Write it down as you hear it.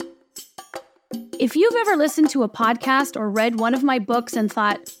If you've ever listened to a podcast or read one of my books and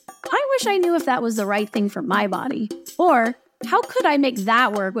thought, I wish I knew if that was the right thing for my body, or how could I make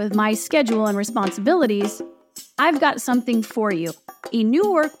that work with my schedule and responsibilities, I've got something for you. A new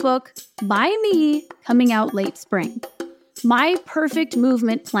workbook by me coming out late spring. My Perfect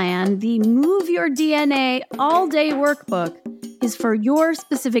Movement Plan, the Move Your DNA all-day workbook, is for your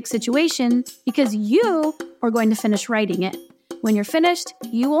specific situation because you are going to finish writing it. When you're finished,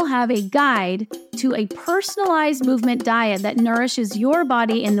 you will have a guide to a personalized movement diet that nourishes your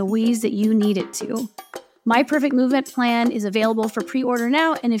body in the ways that you need it to. My Perfect Movement Plan is available for pre-order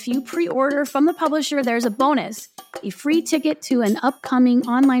now, and if you pre-order from the publisher, there's a bonus, a free ticket to an upcoming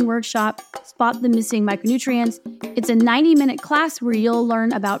online workshop, Spot the Missing Micronutrients. It's a 90-minute class where you'll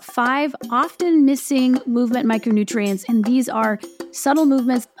learn about 5 often missing movement micronutrients, and these are subtle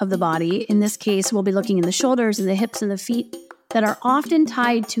movements of the body. In this case, we'll be looking in the shoulders and the hips and the feet that are often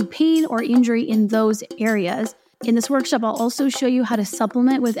tied to pain or injury in those areas. In this workshop, I'll also show you how to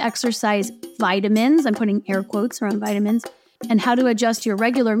supplement with exercise vitamins. I'm putting air quotes around vitamins, and how to adjust your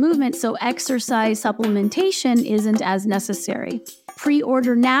regular movement so exercise supplementation isn't as necessary.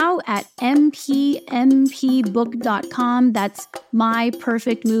 Pre-order now at mpmpbook.com. That's My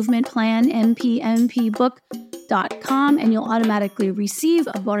Perfect Movement Plan, mpmpbook.com, and you'll automatically receive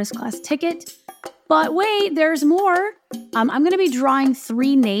a bonus class ticket. But wait, there's more. I'm going to be drawing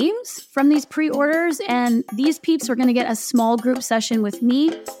 3 names from these pre-orders, and these peeps are going to get a small group session with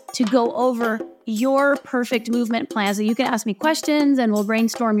me to go over your perfect movement plan. So you can ask me questions, and we'll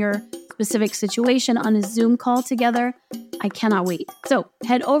brainstorm your specific situation on a Zoom call together. I cannot wait. So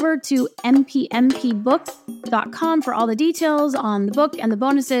head over to mpmpbook.com for all the details on the book and the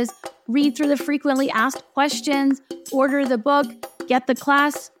bonuses. Read through the frequently asked questions, order the book, get the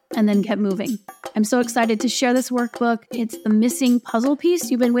class, and then get moving. I'm so excited to share this workbook. It's the missing puzzle piece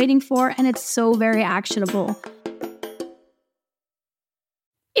you've been waiting for, and it's so very actionable.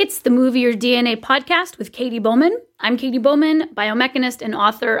 It's the Move Your DNA podcast with Katie Bowman. I'm Katie Bowman, biomechanist and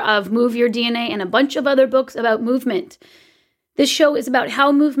author of Move Your DNA and a bunch of other books about movement. This show is about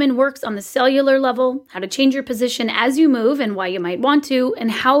how movement works on the cellular level, how to change your position as you move and why you might want to, and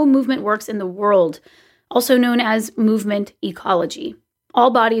how movement works in the world, also known as movement ecology. All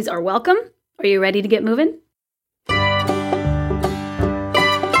bodies are welcome. Are you ready to get moving?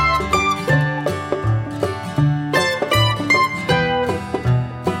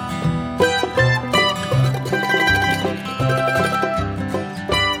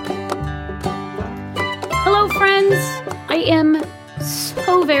 Hello, friends. I am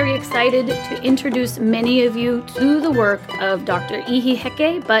so very excited to introduce many of you to the work of Dr. Ihi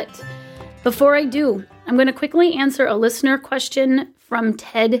Heke, but before I do, I'm going to quickly answer a listener question from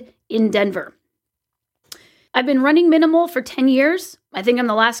Ted in Denver. I've been running minimal for 10 years. I think I'm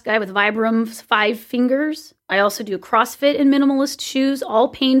the last guy with Vibrum's 5 fingers. I also do CrossFit in minimalist shoes, all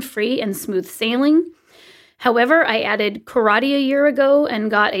pain-free and smooth sailing. However, I added karate a year ago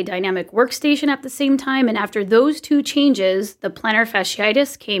and got a dynamic workstation at the same time. And after those 2 changes, the plantar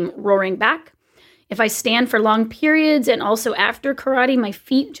fasciitis came roaring back. If I stand for long periods and also after karate, my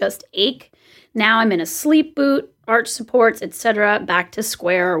feet just ache. Now I'm in a sleep boot, arch supports, etc., back to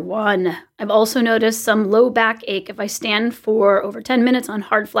square one. I've also noticed some low back ache if I stand for over 10 minutes on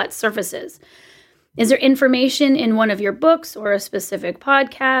hard, flat surfaces. Is there information in one of your books or a specific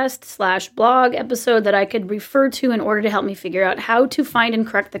podcast/blog episode that I could refer to in order to help me figure out how to find and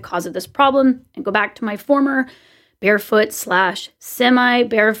correct the cause of this problem and go back to my former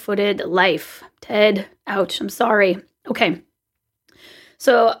barefoot/semi-barefooted life? Ted, ouch, I'm sorry. Okay,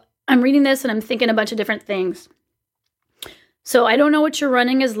 so I'm reading this and I'm thinking a bunch of different things. So I don't know what your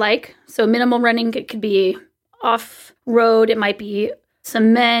running is like. So minimal running, it could be off-road. It might be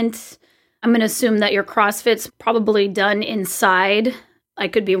cement. I'm going to assume that your CrossFit's probably done inside. I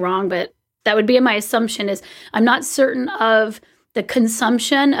could be wrong, but that would be my assumption. Is I'm not certain of the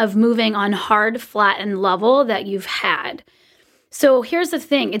consumption of moving on hard, flat, and level that you've had. So here's the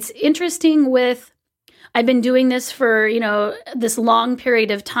thing. It's interesting I've been doing this for, this long period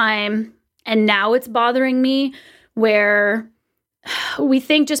of time, and now it's bothering me, where we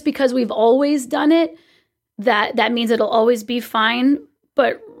think just because we've always done it, that means it'll always be fine.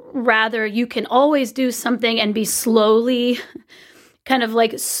 But rather, you can always do something and be slowly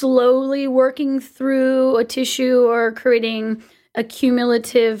working through a tissue or creating a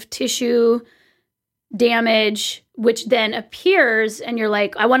cumulative tissue damage, which then appears and you're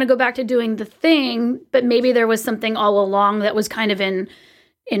like, I want to go back to doing the thing, but maybe there was something all along that was kind of in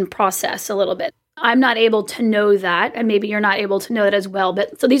process a little bit. I'm not able to know that, and maybe you're not able to know that as well.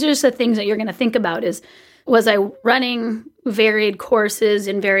 But so these are just the things that you're going to think about is, Was I running varied courses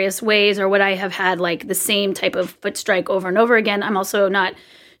in various ways, or would I have had like the same type of foot strike over and over again? I'm also not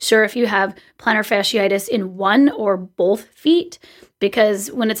sure if you have plantar fasciitis in one or both feet, because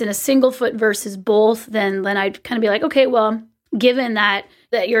when it's in a single foot versus both, then I'd kind of be like, okay, well, given that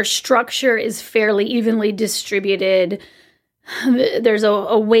your structure is fairly evenly distributed, there's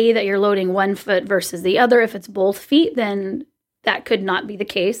a way that you're loading one foot versus the other. If it's both feet, then that could not be the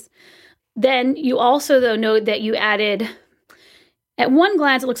case. Then you also, though, note that you added, at one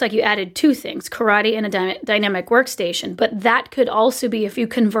glance, it looks like you added two things, karate and a dynamic workstation. But that could also be, if you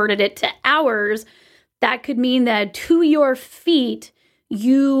converted it to hours, that could mean that to your feet,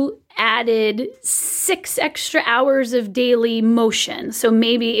 you added 6 extra hours of daily motion. So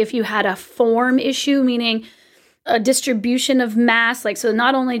maybe if you had a form issue, meaning a distribution of mass, like, so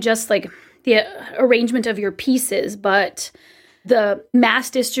not only just like the arrangement of your pieces, but the mass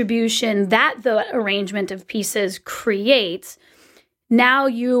distribution that the arrangement of pieces creates, now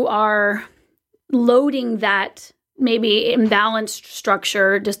you are loading that maybe imbalanced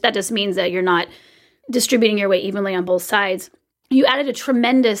structure. That just means that you're not distributing your weight evenly on both sides. You added a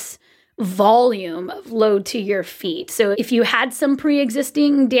tremendous volume of load to your feet. So if you had some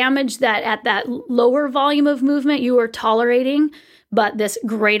pre-existing damage that at that lower volume of movement you were tolerating, but this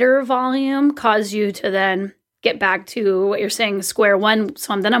greater volume caused you to then get back to what you're saying, square one.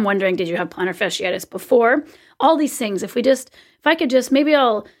 So then I'm wondering, did you have plantar fasciitis before? All these things, if I could just, maybe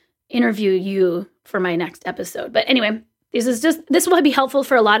I'll interview you for my next episode. But anyway, this will be helpful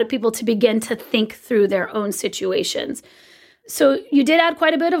for a lot of people to begin to think through their own situations. So you did add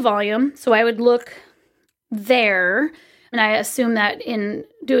quite a bit of volume. So I would look there. And I assume that in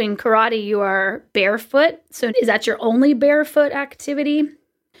doing karate, you are barefoot. So is that your only barefoot activity?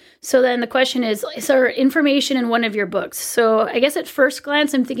 So then the question is there information in one of your books? So I guess at first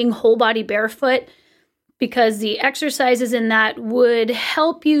glance, I'm thinking whole body barefoot, because the exercises in that would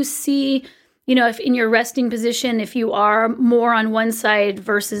help you see, if in your resting position, if you are more on one side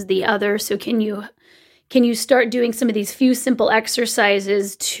versus the other. So can you start doing some of these few simple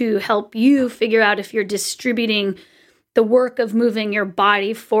exercises to help you figure out if you're distributing the work of moving your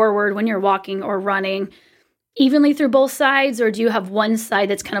body forward when you're walking or running evenly through both sides, or do you have one side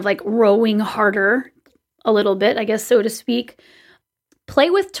that's kind of like rowing harder a little bit, I guess, so to speak? Play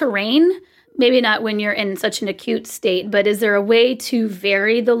with terrain, maybe not when you're in such an acute state, but is there a way to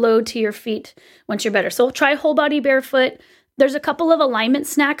vary the load to your feet once you're better? So try whole body barefoot. There's a couple of alignment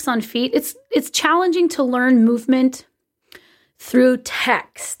snacks on feet. It's challenging to learn movement through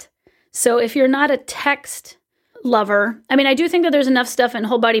text. So if you're not a text lover, I do think that there's enough stuff in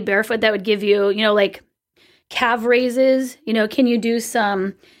whole body barefoot that would give you, like calf raises. Can you do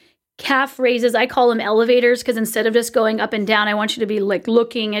some calf raises? I call them elevators, because instead of just going up and down, I want you to be like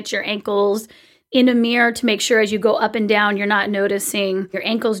looking at your ankles in a mirror to make sure as you go up and down, you're not noticing your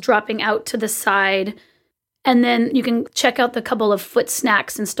ankles dropping out to the side. And then you can check out the couple of foot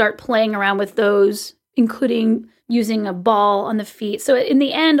snacks and start playing around with those, including using a ball on the feet. So in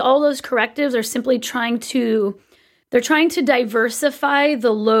the end, all those correctives are simply trying to diversify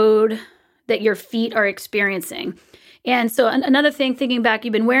the load that your feet are experiencing. And so another thing, thinking back,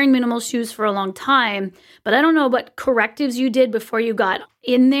 you've been wearing minimal shoes for a long time, but I don't know what correctives you did before you got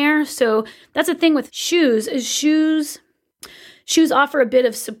in there. So that's the thing with shoes, is shoes offer a bit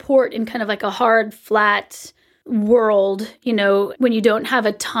of support in kind of like a hard, flat world, when you don't have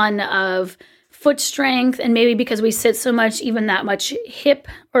a ton of foot strength, and maybe because we sit so much, even that much hip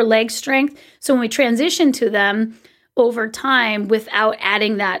or leg strength. So when we transition to them over time without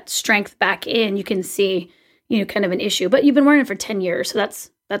adding that strength back in, you can see, kind of an issue. But you've been wearing it for 10 years, so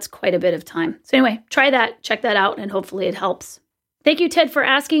that's quite a bit of time. So anyway, try that, check that out, and hopefully it helps. Thank you, Ted, for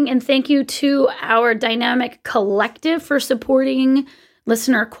asking, and thank you to our Dynamic Collective for supporting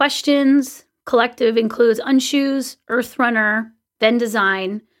listener questions. Collective includes Unshoes, Earth Runner, Then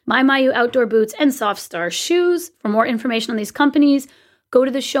Design, My Mayu Outdoor Boots, and Softstar Shoes. For more information on these companies, go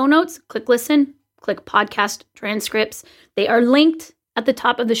to the show notes, click listen, click podcast transcripts. They are linked at the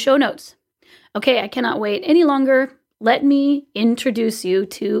top of the show notes. Okay, I cannot wait any longer. Let me introduce you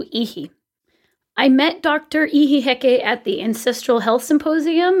to Ihi. I met Dr. Ihi Heke at the Ancestral Health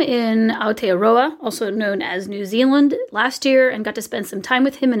Symposium in Aotearoa, also known as New Zealand, last year, and got to spend some time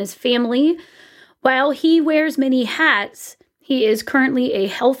with him and his family. While he wears many hats, he is currently a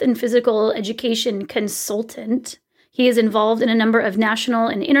health and physical education consultant. He is involved in a number of national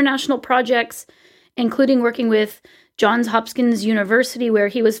and international projects, including working with Johns Hopkins University, where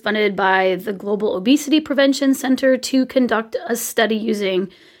he was funded by the Global Obesity Prevention Center to conduct a study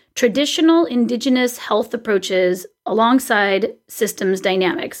using traditional indigenous health approaches alongside systems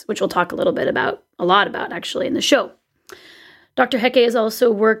dynamics, which we'll talk a lot about actually in the show. Dr. Heke is also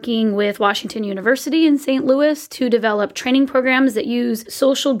working with Washington University in St. Louis to develop training programs that use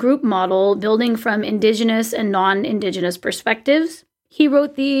social group model building from indigenous and non-indigenous perspectives. He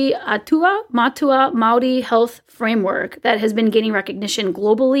wrote the Atua Matua Maori Health Framework that has been gaining recognition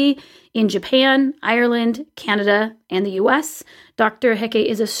globally in Japan, Ireland, Canada, and the US. Dr. Heke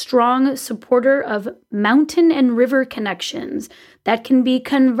is a strong supporter of mountain and river connections that can be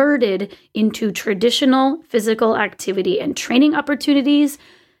converted into traditional physical activity and training opportunities,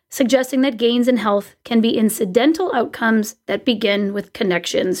 suggesting that gains in health can be incidental outcomes that begin with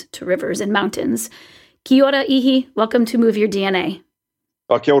connections to rivers and mountains. Kia ora, Ihi. Welcome to Move Your DNA.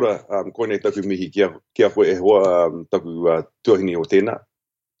 Kia ora, koine taku mihi kia koe e hoa taku tuahini o tēnā.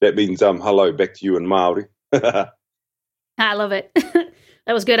 That means hello back to you in Māori. I love it.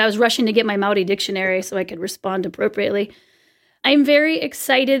 That was good. I was rushing to get my Māori dictionary so I could respond appropriately. I'm very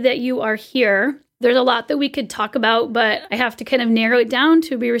excited that you are here. There's a lot that we could talk about, but I have to kind of narrow it down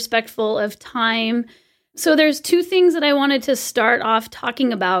to be respectful of time. So there's two things that I wanted to start off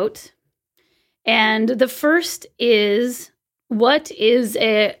talking about. And the first is, what is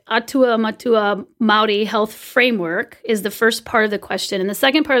a Atua Matua Maori Health Framework is the first part of the question. And the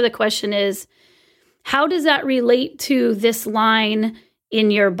second part of the question is, how does that relate to this line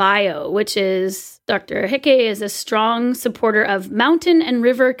in your bio, which is Dr. Heke is a strong supporter of mountain and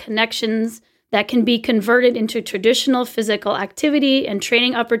river connections that can be converted into traditional physical activity and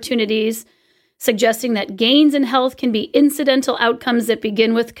training opportunities, suggesting that gains in health can be incidental outcomes that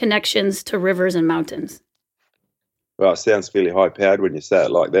begin with connections to rivers and mountains. Well, it sounds fairly high-powered when you say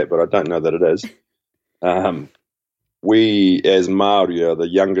it like that, but I don't know that it is. We, as Māori, are the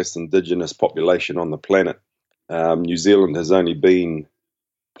youngest indigenous population on the planet. New Zealand has only been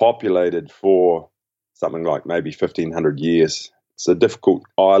populated for something like maybe 1,500 years. It's a difficult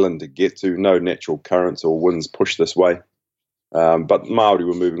island to get to. No natural currents or winds push this way. But Māori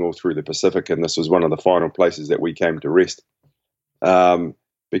were moving all through the Pacific, and this was one of the final places that we came to rest.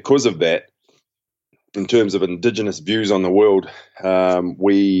 Because of that, in terms of indigenous views on the world,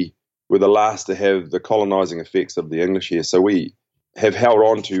 we were the last to have the colonizing effects of the English here. So we have held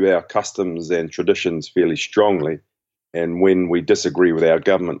on to our customs and traditions fairly strongly. And when we disagree with our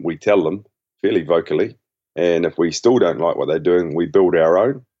government, we tell them fairly vocally. And if we still don't like what they're doing, we build our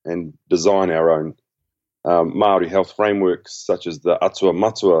own and design our own Māori health frameworks, such as the Atua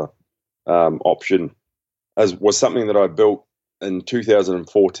Matua option, was something that I built in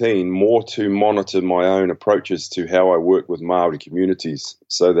 2014, more to monitor my own approaches to how I work with Māori communities,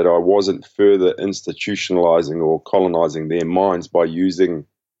 so that I wasn't further institutionalizing or colonizing their minds by using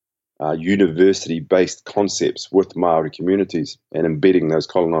university-based concepts with Māori communities and embedding those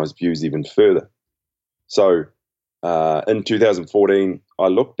colonized views even further. So in 2014, I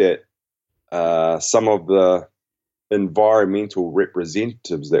looked at some of the environmental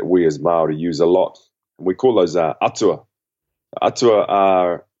representatives that we as Māori use a lot. We call those atua. Atua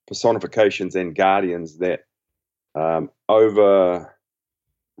are personifications and guardians that overrule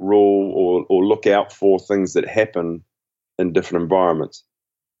or look out for things that happen in different environments.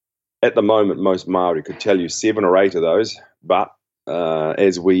 At the moment, most Māori could tell you 7 or 8 of those, but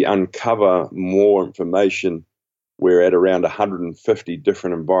as we uncover more information, we're at around 150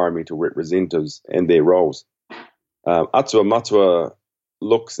 different environmental representatives and their roles. Atua Matua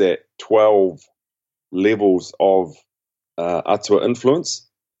looks at 12 levels of Atua influence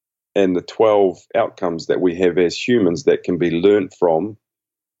and the 12 outcomes that we have as humans that can be learnt from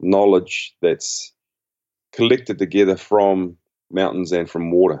knowledge that's collected together from mountains and from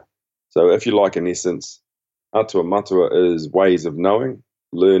water. So if you like, in essence, Atua Matua is ways of knowing,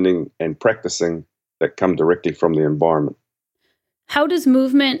 learning, and practicing that come directly from the environment. How does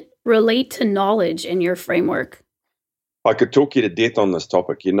movement relate to knowledge in your framework? I could talk you to death on this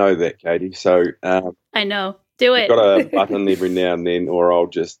topic. You know that, Katie. So I know. Do it. I've got a button every now and then, or I'll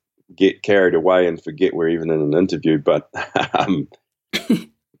just get carried away and forget we're even in an interview. But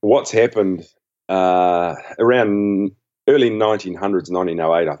what's happened around early 1900s,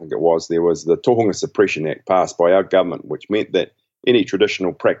 1908, I think it was, there was the Tohunga Suppression Act passed by our government, which meant that any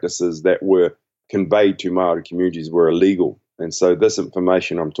traditional practices that were conveyed to Māori communities were illegal. And so this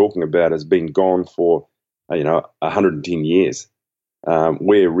information I'm talking about has been gone for, 110 years.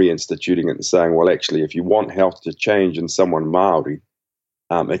 We're reinstituting it and saying, well, actually, if you want health to change in someone Māori,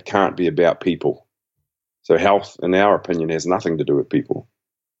 it can't be about people. So health, in our opinion, has nothing to do with people.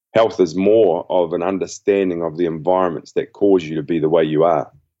 Health is more of an understanding of the environments that cause you to be the way you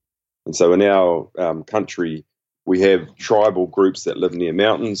are. And so in our country, We have tribal groups that live near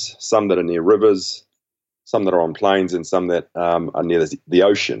mountains, some that are near rivers, some that are on plains, and some that are near the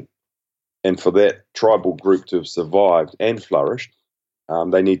ocean. And for that tribal group to have survived and flourished,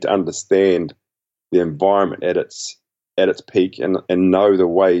 they need to understand the environment at its peak and know the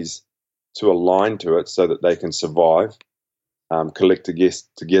ways to align to it so that they can survive, collect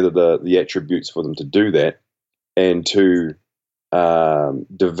together the attributes for them to do that, and to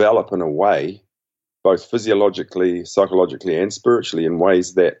develop in a way, both physiologically, psychologically, and spiritually, in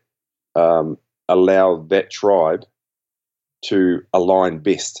ways that allow that tribe to align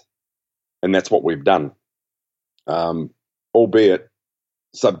best. And that's what we've done, albeit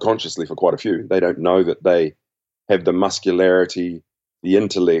subconsciously for quite a few. They don't know that they have the muscularity, the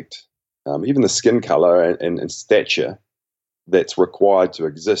intellect, even the skin color and stature that's required to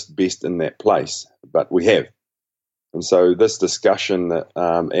exist best in that place. But we have. And so this discussion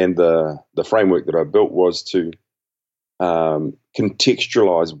and the framework that I built was to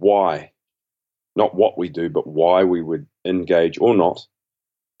contextualize why, not what we do, but why we would engage or not,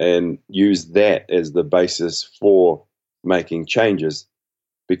 and use that as the basis for making changes.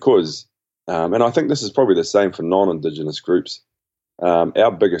 Because, and I think this is probably the same for non-Indigenous groups,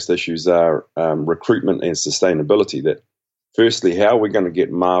 our biggest issues are recruitment and sustainability. That firstly, how are we going to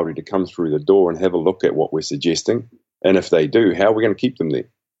get Māori to come through the door and have a look at what we're suggesting? And if they do, how are we going to keep them there?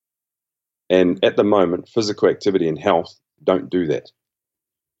 And at the moment, physical activity and health don't do that.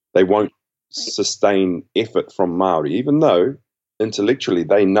 They won't sustain effort from Māori, even though intellectually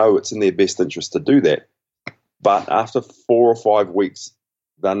they know it's in their best interest to do that. But after 4 or 5 weeks,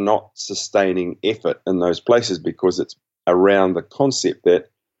 they're not sustaining effort in those places because it's around the concept that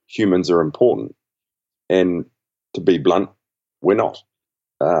humans are important. And to be blunt, we're not.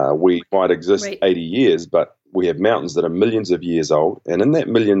 We might exist 80 years, but we have mountains that are millions of years old. And in that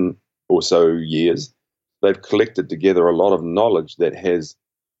million or so years, they've collected together a lot of knowledge that has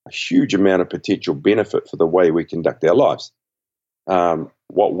a huge amount of potential benefit for the way we conduct our lives.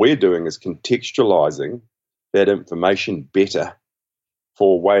 What we're doing is contextualizing that information better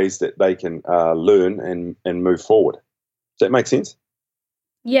for ways that they can learn and move forward. Does that make sense?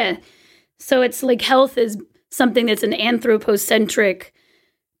 Yeah. So it's like health is something that's an anthropocentric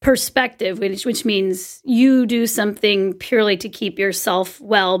perspective, which means you do something purely to keep yourself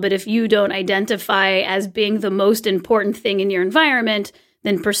well. But if you don't identify as being the most important thing in your environment,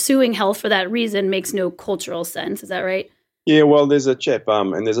 then pursuing health for that reason makes no cultural sense. Is that right? Yeah, well, there's a chap,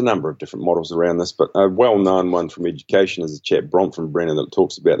 and there's a number of different models around this, but a well-known one from education is a chap, Bronfenbrenner, that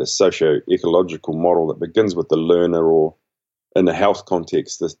talks about a socio-ecological model that begins with the learner, or in the health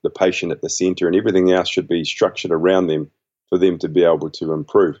context, the patient at the center, and everything else should be structured around them for them to be able to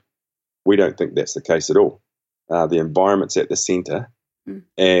improve. We don't think that's the case at all. The environment's at the center,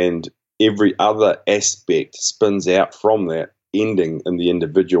 and every other aspect spins out from that, ending in the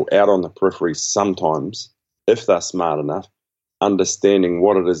individual out on the periphery sometimes, if they're smart enough, understanding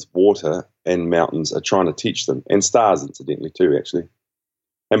what it is water and mountains are trying to teach them, and stars, incidentally, too, actually.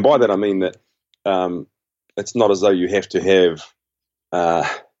 And by that I mean that it's not as though you have to have,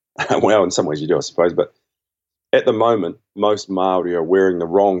 well, in some ways you do, I suppose, but at the moment, most Māori are wearing the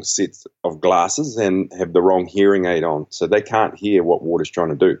wrong sets of glasses and have the wrong hearing aid on, so they can't hear what water's trying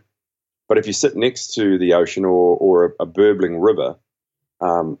to do. But if you sit next to the ocean or a burbling river,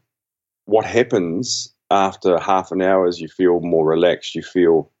 what happens after half an hour is you feel more relaxed, you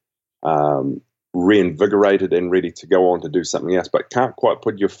feel reinvigorated and ready to go on to do something else, but can't quite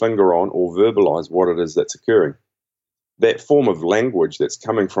put your finger on or verbalize what it is that's occurring. That form of language that's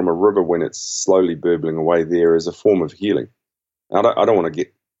coming from a river when it's slowly burbling away there is a form of healing. I don't want to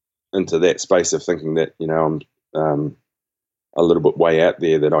get into that space of thinking that, I'm a little bit way out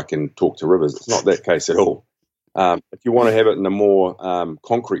there that I can talk to rivers. It's not that case at all. If you want to have it in a more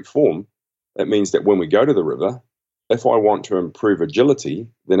concrete form, it means that when we go to the river, if I want to improve agility,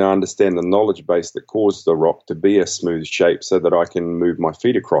 then I understand the knowledge base that caused the rock to be a smooth shape so that I can move my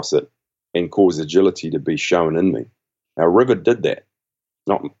feet across it and cause agility to be shown in me. Now, a river did that,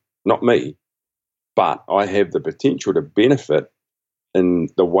 not me, but I have the potential to benefit in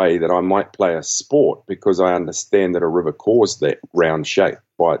the way that I might play a sport because I understand that a river caused that round shape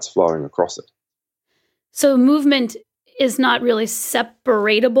by its flowing across it. So movement is not really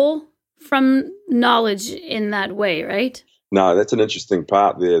separatable from knowledge in that way, right? No, that's an interesting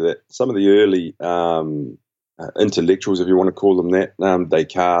part there, that some of the early intellectuals, if you want to call them that,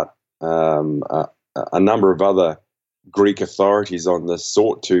 Descartes, a number of other Greek authorities on this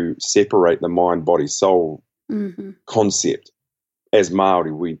sought to separate the mind, body, soul concept. As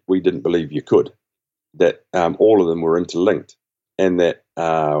Māori, we didn't believe you could, that all of them were interlinked, and that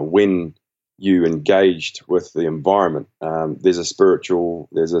when you engaged with the environment. There's a spiritual,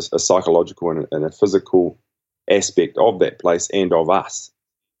 there's a psychological and a physical aspect of that place and of us,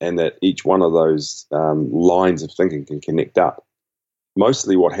 and that each one of those lines of thinking can connect up.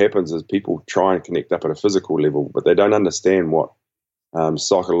 Mostly what happens is people try and connect up at a physical level, but they don't understand what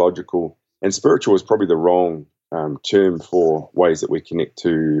psychological and spiritual is probably the wrong term for ways that we connect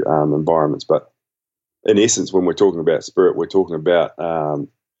to environments. But in essence, when we're talking about spirit, we're talking about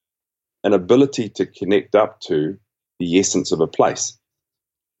an ability to connect up to the essence of a place.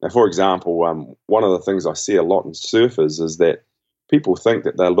 Now, for example, one of the things I see a lot in surfers is that people think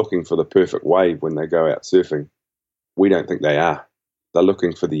that they're looking for the perfect wave when they go out surfing. We don't think they are. They're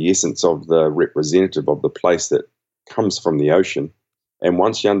looking for the essence of the representative of the place that comes from the ocean. And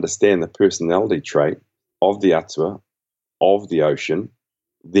once you understand the personality trait of the atua, of the ocean,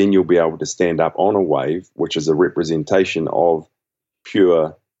 then you'll be able to stand up on a wave, which is a representation of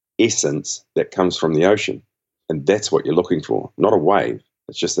pure essence that comes from the ocean. And that's what you're looking for, not a wave.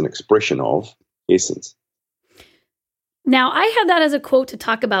 It's just an expression of essence. Now, I had that as a quote to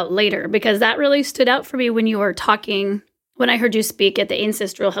talk about later, because that really stood out for me when you were talking, when I heard you speak at the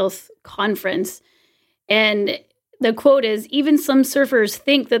Ancestral Health Conference. And the quote is, even some surfers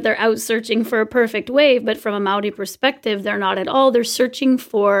think that they're out searching for a perfect wave, but from a Maori perspective, they're not at all. They're searching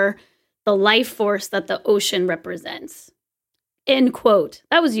for the life force that the ocean represents. End quote.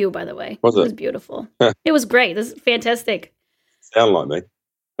 That was you, by the way. Was it? It was beautiful. It was great. This is fantastic. Sound like me.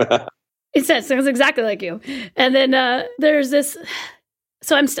 It sounds exactly like you. And then there's this.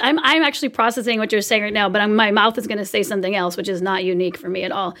 So I'm actually processing what you're saying right now, but my mouth is going to say something else, which is not unique for me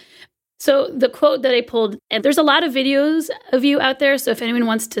at all. So the quote that I pulled, and there's a lot of videos of you out there. So if anyone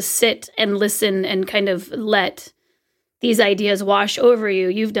wants to sit and listen and kind of let these ideas wash over you,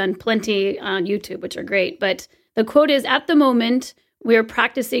 you've done plenty on YouTube, which are great. But the quote is, at the moment, we're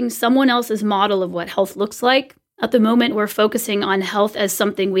practicing someone else's model of what health looks like. At the moment, we're focusing on health as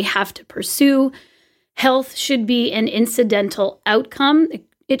something we have to pursue. Health should be an incidental outcome.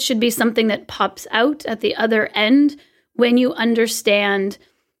 It should be something that pops out at the other end when you understand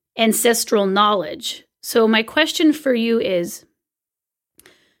ancestral knowledge. So my question for you is,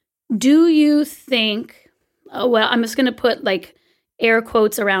 do you think, I'm just going to put like air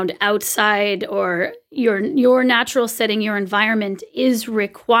quotes around outside, or your natural setting, your environment is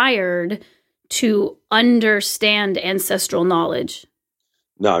required to understand ancestral knowledge?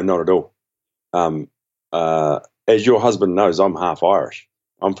 No, not at all. As your husband knows, I'm half Irish.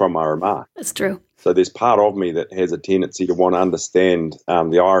 I'm from Armagh. That's true. So there's part of me that has a tendency to want to understand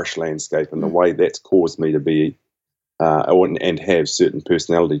the Irish landscape and the way that's caused me to be and have certain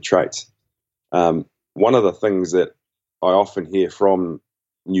personality traits. One of the things that I often hear from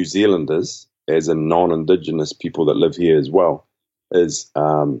New Zealanders, as in non-Indigenous people that live here as well, is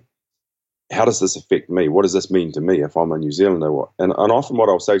how does this affect me? What does this mean to me if I'm a New Zealander? And often what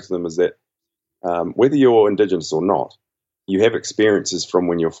I'll say to them is that whether you're Indigenous or not, you have experiences from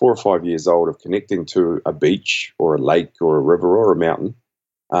when you're 4 or 5 years old of connecting to a beach or a lake or a river or a mountain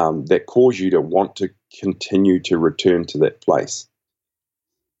that cause you to want to continue to return to that place.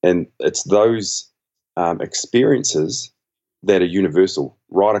 And it's those experiences that are universal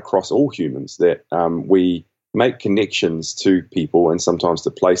right across all humans, that we make connections to people and sometimes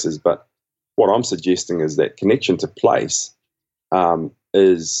to places. But what I'm suggesting is that connection to place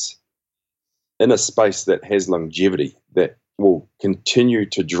is in a space that has longevity, that will continue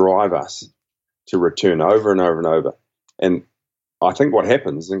to drive us to return over and over and over. And I think what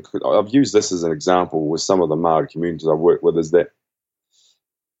happens, and I've used this as an example with some of the Maori communities I've worked with, is that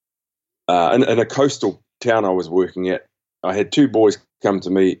in a coastal town I was working at, I had 2 boys come to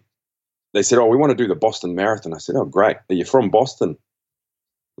me. They said, "Oh, we want to do the Boston Marathon." I said, "Oh, great. Are you from Boston?"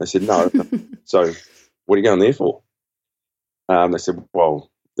 They said, "No." So what are you going there for? They said, "Well,"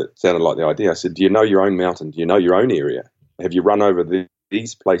 that sounded like the idea. I said, "Do you know your own mountain? Do you know your own area? Have you run over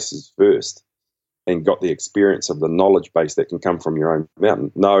these places first and got the experience of the knowledge base that can come from your own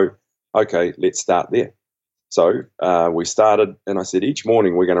mountain?" "No." "Okay, let's start there." So we started, and I said, each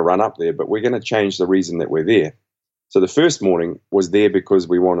morning we're going to run up there, but we're going to change the reason that we're there. So the first morning was there because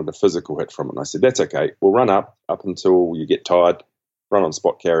we wanted a physical hit from it. And I said, that's okay. We'll run up until you get tired, run on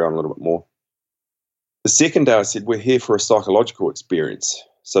spot, carry on a little bit more. The second day I said, we're here for a psychological experience.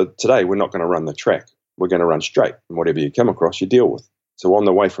 So today we're not going to run the track. We're going to run straight, and whatever you come across, you deal with. So on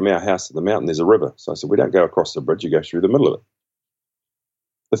the way from our house to the mountain, there's a river. So I said, we don't go across the bridge, you go through the middle of it.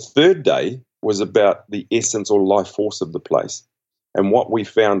 The third day was about the essence or life force of the place. And what we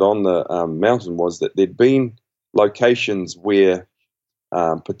found on the mountain was that there'd been locations where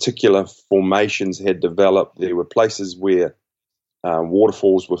particular formations had developed. There were places where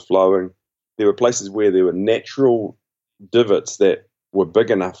waterfalls were flowing. there were places where there were natural divots that were big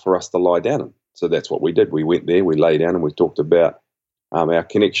enough for us to lie down in. So that's what we did. We went there, we lay down, and we talked about our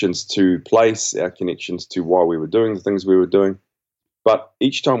connections to place, our connections to why we were doing the things we were doing. But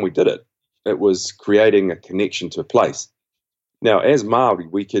each time we did it, it was creating a connection to a place. Now, as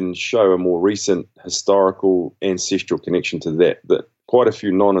Māori, we can show a more recent historical ancestral connection to that quite a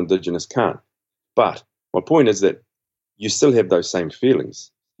few non-Indigenous can't. But my point is that you still have those same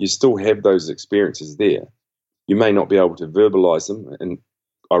feelings. You still have those experiences there. You may not be able to verbalize them, and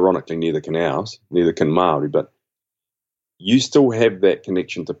ironically, neither can ours, neither can Māori, but you still have that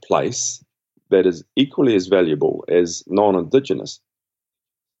connection to place that is equally as valuable as non-Indigenous.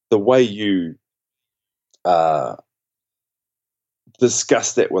 The way you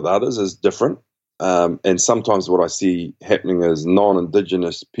discuss that with others is different. And sometimes what I see happening is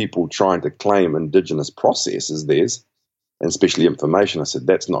non-Indigenous people trying to claim Indigenous process as theirs, and especially information. I said,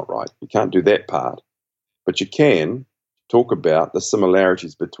 that's not right. You can't do that part. But you can talk about the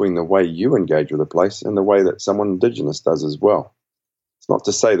similarities between the way you engage with a place and the way that someone Indigenous does as well. It's not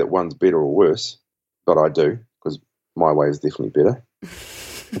to say that one's better or worse, but I do, because my way is definitely better.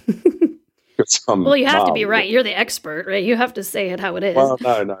 Well, you have to be right. You're the expert, right? You have to say it how it is. Well,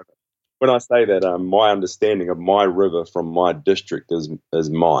 no. When I say that, my understanding of my river from my district is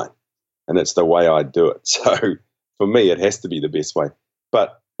mine, and it's the way I do it. So for me, it has to be the best way.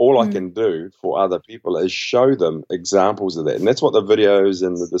 But all I can do for other people is show them examples of that. And that's what the videos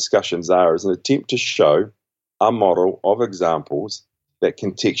and the discussions are, is an attempt to show a model of examples that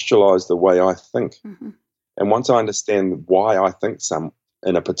contextualize the way I think. Mm-hmm. And once I understand why I think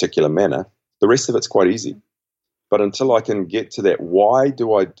in a particular manner, the rest of it's quite easy. But until I can get to that, why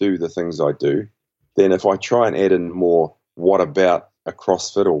do I do the things I do, then if I try and add in more, what about a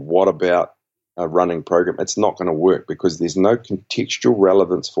CrossFit or what about a running program, it's not going to work, because there's no contextual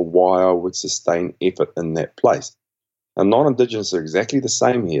relevance for why I would sustain effort in that place. And non-Indigenous are exactly the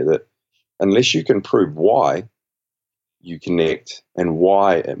same here, that unless you can prove why you connect and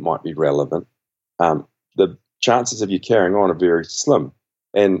why it might be relevant, the chances of you carrying on are very slim.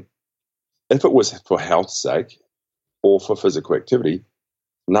 And if it was for health's sake or for physical activity,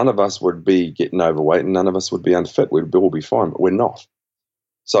 none of us would be getting overweight and none of us would be unfit. We'd all be fine, but we're not.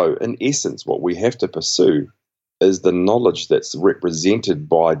 So in essence, what we have to pursue is the knowledge that's represented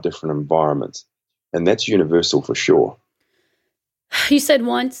by different environments. And that's universal for sure. You said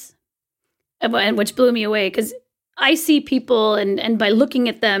once, and which blew me away, because I see people and by looking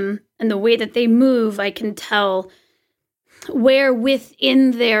at them and the way that they move, I can tell where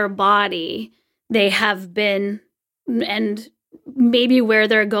within their body they have been and maybe where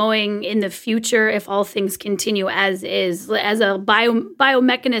they're going in the future if all things continue as is. As a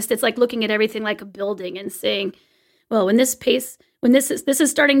biomechanist, it's like looking at everything like a building and saying, well, when this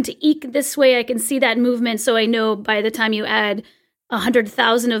is starting to eke this way, I can see that movement, so I know by the time you add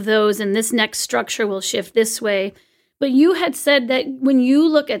 100,000 of those and this next structure will shift this way. But you had said that when you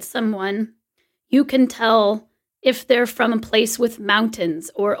look at someone, you can tell if they're from a place with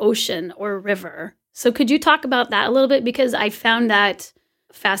mountains or ocean or river. So could you talk about that a little bit? Because I found that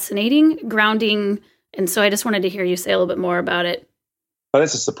fascinating, grounding, and so I just wanted to hear you say a little bit more about it. Well,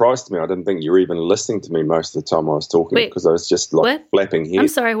 that's a surprise to me. I didn't think you were even listening to me most of the time I was talking, because I was just like flapping here. I'm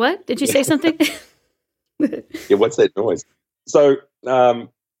sorry, what? Did you say something? Yeah, what's that noise? So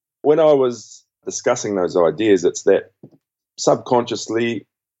when I was discussing those ideas, it's that subconsciously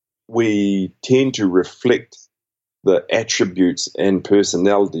we tend to reflect the attributes and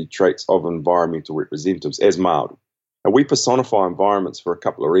personality traits of environmental representatives as Māori. And we personify environments for a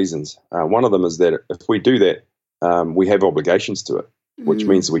couple of reasons. One of them is that if we do that, we have obligations to it, which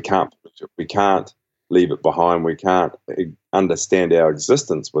means we can't leave it behind. We can't understand our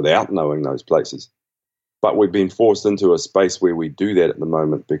existence without knowing those places. But we've been forced into a space where we do that at the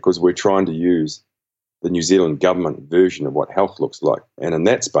moment because we're trying to use the New Zealand government version of what health looks like. And in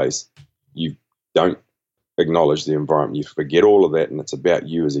that space, you don't acknowledge the environment. You forget all of that, and it's about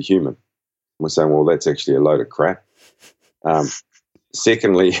you as a human. We're saying, well, that's actually a load of crap.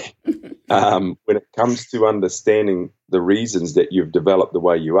 Secondly, when it comes to understanding the reasons that you've developed the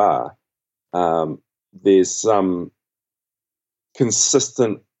way you are, there's some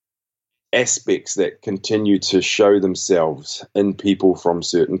consistent aspects that continue to show themselves in people from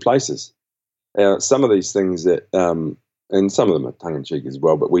certain places. Some of these things that, and some of them are tongue-in-cheek as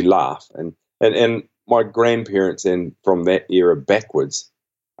well, but we laugh. And my grandparents, and from that era backwards,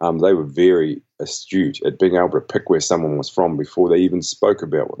 they were very astute at being able to pick where someone was from before they even spoke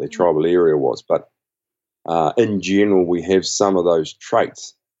about what their tribal area was. But in general, we have some of those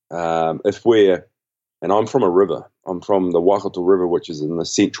traits. If we're And I'm from a river. I'm from the Waikato River, which is in the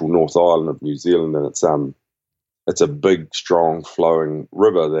central North Island of New Zealand, and it's a big, strong, flowing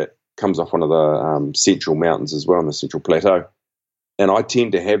river that comes off one of the central mountains as well, in the Central Plateau. And I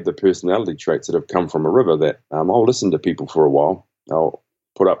tend to have the personality traits that have come from a river that I'll listen to people for a while. I'll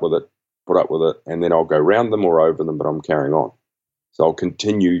put up with it, and then I'll go round them or over them, but I'm carrying on. So I'll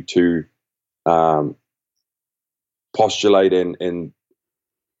continue to postulate and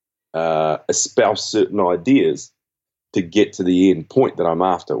espouse certain ideas to get to the end point that I'm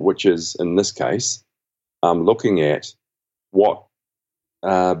after, which is, in this case, looking at what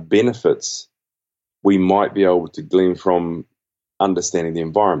benefits we might be able to glean from understanding the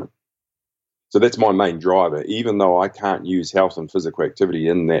environment. So that's my main driver. Even though I can't use health and physical activity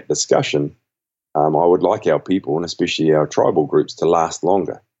in that discussion, I would like our people, and especially our tribal groups, to last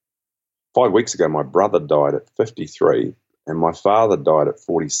longer. 5 weeks ago, my brother died at 53, and my father died at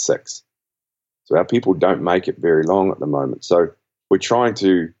 46. So our people don't make it very long at the moment. So we're trying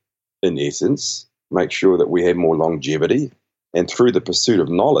to, in essence, make sure that we have more longevity, and through the pursuit of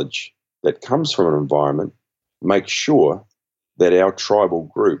knowledge that comes from an environment, make sure that our tribal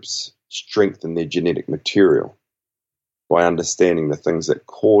groups strengthen their genetic material by understanding the things that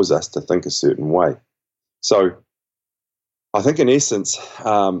cause us to think a certain way. So I think, in essence,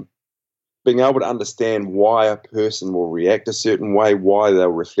 being able to understand why a person will react a certain way, why they'll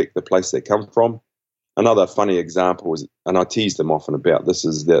reflect the place they come from. Another funny example is, and I tease them often about this,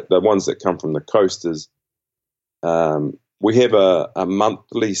 is that the ones that come from the coast is we have a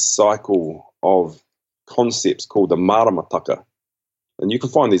monthly cycle of concepts called the Maramataka. And you can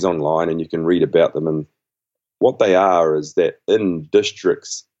find these online and you can read about them. And what they are is that in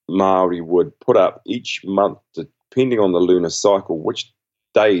districts, Māori would put up each month, depending on the lunar cycle, which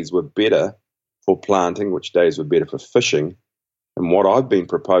days were better for planting, which days were better for fishing. And what I've been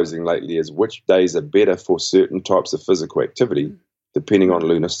proposing lately is which days are better for certain types of physical activity, depending on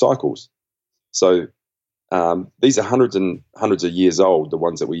lunar cycles. So these are hundreds and hundreds of years old, the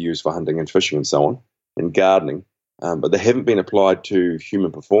ones that we use for hunting and fishing and so on, and gardening. But they haven't been applied to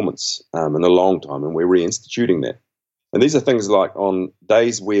human performance in a long time, and we're reinstituting that. And these are things like on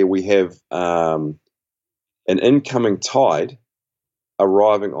days where we have an incoming tide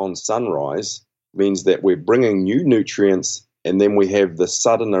arriving on sunrise means that we're bringing new nutrients, and then we have the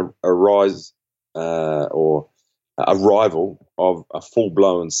sudden arrival of a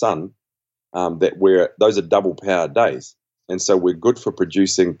full-blown sun. Those are double-powered days, and so we're good for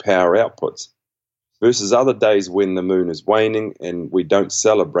producing power outputs. Versus other days when the moon is waning and we don't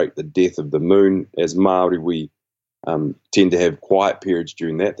celebrate the death of the moon. As Māori, we tend to have quiet periods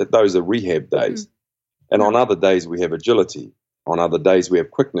during that those are rehab days. Mm-hmm. And on other days we have agility. On other days we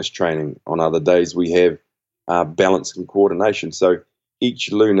have quickness training. On other days we have balance and coordination. So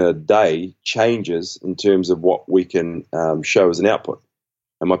each lunar day changes in terms of what we can show as an output.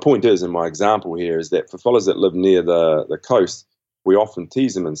 And my point is, in my example here, is that for fellows that live near the coast, we often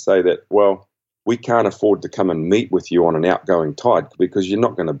tease them and say that, well, we can't afford to come and meet with you on an outgoing tide because you're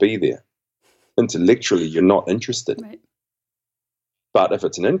not going to be there. Intellectually, you're not interested. Right. But if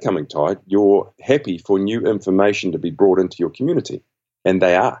it's an incoming tide, you're happy for new information to be brought into your community, and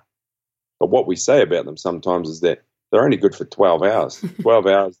they are. But what we say about them sometimes is that they're only good for 12 hours. 12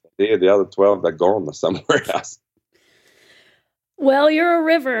 hours there, the other 12, they're gone, they're somewhere else. Well, you're a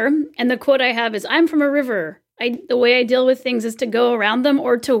river, and the quote I have is, "I'm from a river. The way I deal with things is to go around them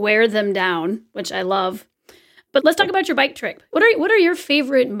or to wear them down," which I love. But let's talk about your bike trip. What are your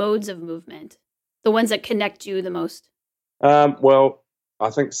favorite modes of movement? The ones that connect you the most? Well,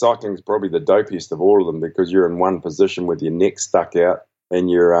 I think cycling is probably the dopiest of all of them because you're in one position with your neck stuck out and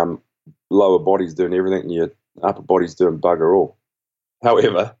your lower body's doing everything and your upper body's doing bugger all.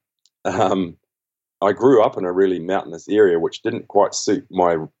 However, I grew up in a really mountainous area, which didn't quite suit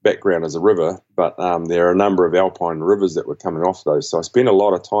my background as a river, but there are a number of alpine rivers that were coming off those. So I spent a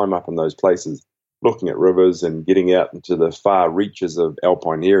lot of time up in those places looking at rivers and getting out into the far reaches of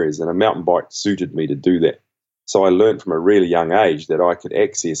alpine areas, and a mountain bike suited me to do that. So I learned from a really young age that I could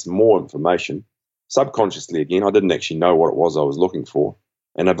access more information. Subconsciously, again, I didn't actually know what it was I was looking for,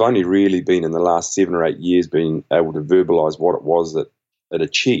 and I've only really been in the last 7 or 8 years being able to verbalize what it was that it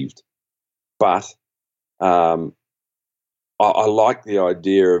achieved. But I like the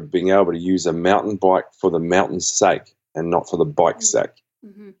idea of being able to use a mountain bike for the mountain's sake and not for the bike's sake.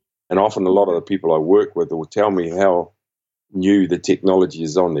 Mm-hmm. And often a lot of the people I work with will tell me how new the technology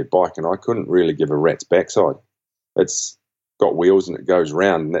is on their bike, and I couldn't really give a rat's backside. It's got wheels and it goes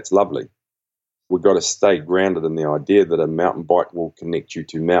round, and that's lovely. We've got to stay grounded in the idea that a mountain bike will connect you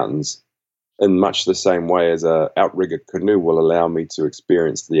to mountains in much the same way as a outrigger canoe will allow me to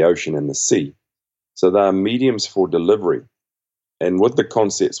experience the ocean and the sea. So they are mediums for delivery. And with the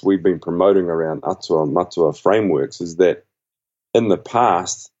concepts we've been promoting around Atua Matua frameworks is that in the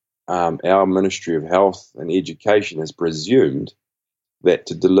past, our Ministry of Health and Education has presumed that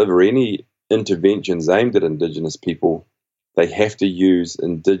to deliver any interventions aimed at Indigenous people, they have to use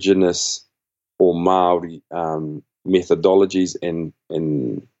Indigenous or Maori methodologies and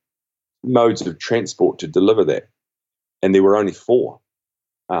modes of transport to deliver that. And there were only 4.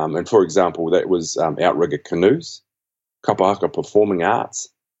 And for example, that was outrigger canoes, kapahaka performing arts,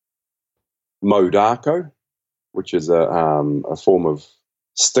 modako, which is a form of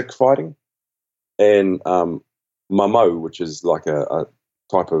stick fighting, and mamo, which is like a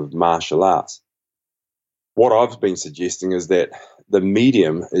type of martial arts. What I've been suggesting is that the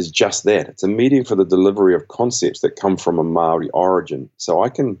medium is just that. It's a medium for the delivery of concepts that come from a Maori origin. So I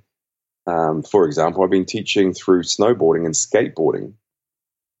can, for example, I've been teaching through snowboarding and skateboarding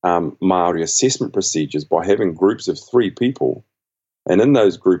Maori assessment procedures by having groups of 3 people. And in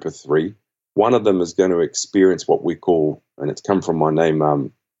those group of 3, one of them is going to experience what we call, and it's come from my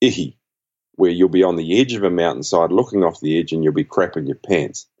name, ihi, where you'll be on the edge of a mountainside looking off the edge and you'll be crapping your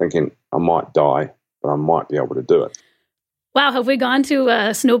pants, thinking, I might die, but I might be able to do it. Wow, have we gone to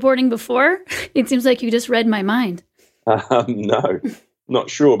snowboarding before? It seems like you just read my mind. No, not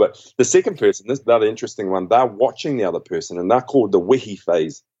sure. But the second person, this is the other interesting one, they're watching the other person, and they're called the wehi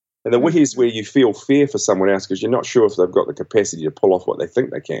phase. And the wehi is where you feel fear for someone else because you're not sure if they've got the capacity to pull off what they think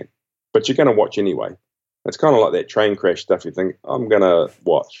they can. But you're going to watch anyway. It's kind of like that train crash stuff. You think, I'm going to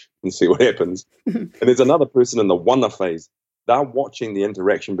watch and see what happens. And there's another person in the wana phase. They're watching the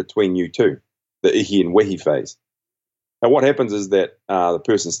interaction between you two, the ihi and wehi phase. Now, what happens is that the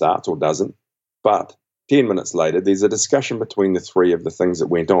person starts or doesn't, but 10 minutes later, there's a discussion between the 3 of the things that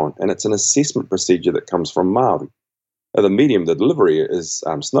went on, and it's an assessment procedure that comes from Maori. Now, the medium, the delivery is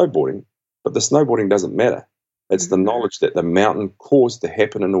snowboarding, but the snowboarding doesn't matter. It's the knowledge that the mountain caused to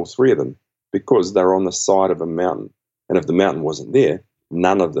happen in all 3 of them because they're on the side of a mountain. And if the mountain wasn't there,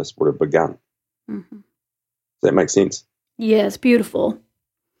 none of this would have begun. Mm-hmm. Does that make sense? Yeah, it's beautiful.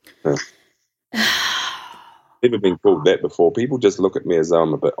 Yeah. Never been called that before. People just look at me as though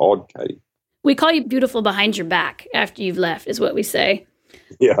I'm a bit odd, Katie. We call you beautiful behind your back after you've left, is what we say.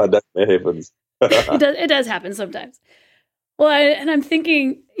 Yeah, that happens. It does happen sometimes. Well, I'm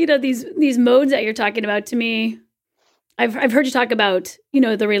thinking, these modes that you're talking about, to me, I've heard you talk about,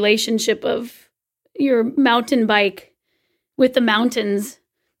 the relationship of your mountain bike with the mountains.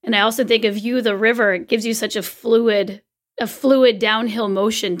 And I also think of you, the river. It gives you such a fluid downhill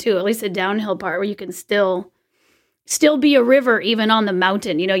motion too, at least the downhill part where you can still be a river even on the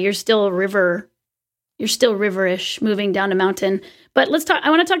mountain. You're still a river. You're still riverish moving down a mountain. But I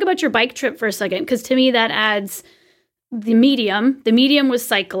want to talk about your bike trip for a second, because to me that adds the medium. The medium was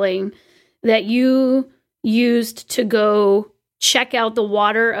cycling that you used to go check out the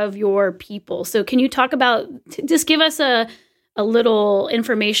water of your people. So can you talk about, just give us a little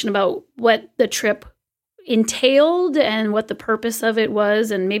information about what the trip entailed and what the purpose of it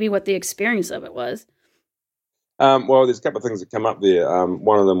was and maybe what the experience of it was? Well, there's a couple of things that come up there.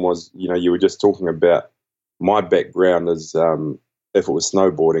 One of them was, you were just talking about my background is if it was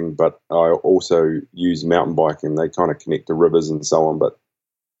snowboarding, but I also use mountain biking. They kind of connect to rivers and so on. But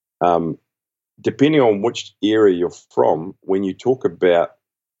depending on which area you're from, when you talk about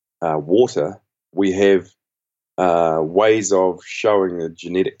water, we have ways of showing a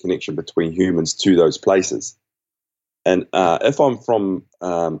genetic connection between humans to those places. And if I'm from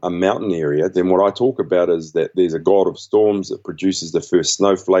a mountain area, then what I talk about is that there's a god of storms that produces the first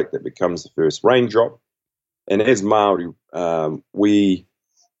snowflake that becomes the first raindrop. And as Maori, we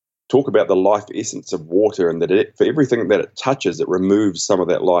talk about the life essence of water, and that for everything that it touches, it removes some of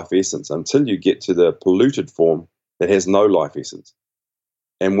that life essence until you get to the polluted form that has no life essence.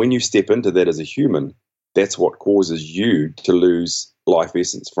 And when you step into that as a human, that's what causes you to lose life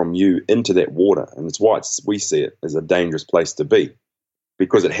essence from you into that water. And it's why we see it as a dangerous place to be,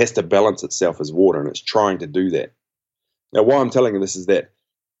 because it has to balance itself as water, and it's trying to do that. Now, why I'm telling you this is that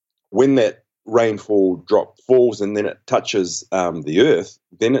when that rainfall drop falls and then it touches the earth,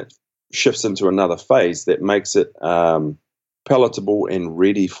 then it shifts into another phase that makes it palatable and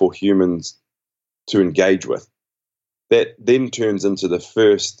ready for humans to engage with. That then turns into the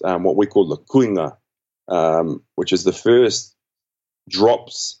first, what we call the kuinga, which is the first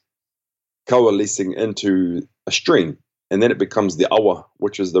drops coalescing into a stream. And then it becomes the awa,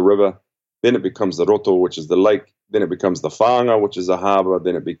 which is the river. Then it becomes the roto, which is the lake. Then it becomes the whānga, which is a harbour.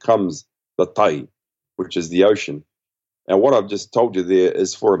 Then it becomes the tai, which is the ocean. Now, what I've just told you there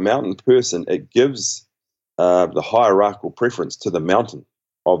is for a mountain person, it gives the hierarchical preference to the mountain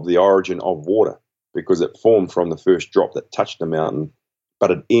of the origin of water. because it formed from the first drop that touched the mountain,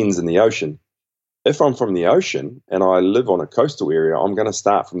 but it ends in the ocean. If I'm from the ocean and I live on a coastal area, I'm going to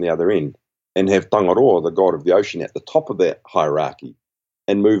start from the other end and have Tangaroa, the god of the ocean, at the top of that hierarchy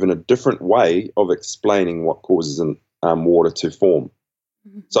and move in a different way of explaining what causes water to form.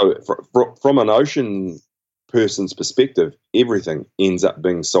 Mm-hmm. So from an ocean person's perspective, everything ends up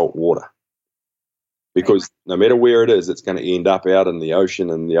being salt water. Because no matter where it is, it's going to end up out in the ocean,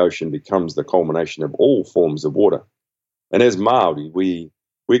 and the ocean becomes the culmination of all forms of water. And as Māori, we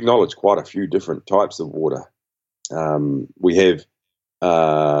acknowledge quite a few different types of water. We have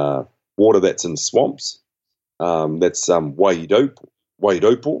water that's in swamps. That's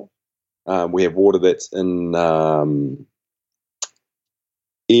wairopo. We have water that's in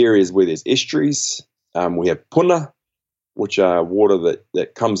areas where there's estuaries. We have puna, which are water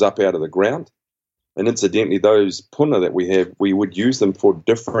that comes up out of the ground. And incidentally, those puna that we have, we would use them for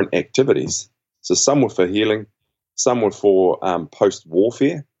different activities. So some were for healing, some were for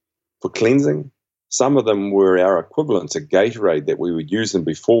post-warfare, for cleansing. Some of them were our equivalent to Gatorade that we would use them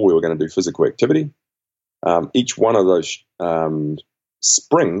before we were going to do physical activity. Each one of those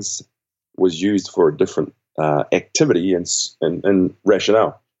springs was used for a different activity and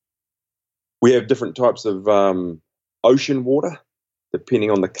rationale. We have different types of ocean water, depending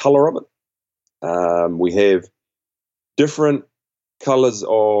on the color of it. We have different colors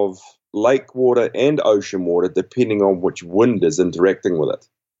of lake water and ocean water depending on which wind is interacting with it.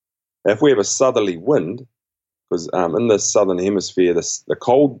 Now, if we have a southerly wind, because in the southern hemisphere, the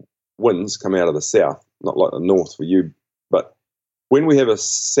cold winds come out of the south, not like the north for you, but when we have a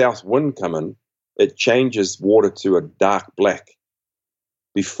south wind come in, it changes water to a dark black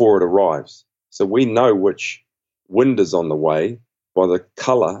before it arrives. So we know which wind is on the way by the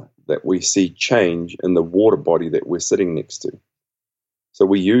color that we see change in the water body that we're sitting next to. So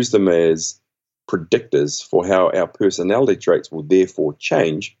we use them as predictors for how our personality traits will therefore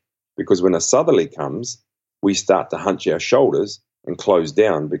change, because when a southerly comes, we start to hunch our shoulders and close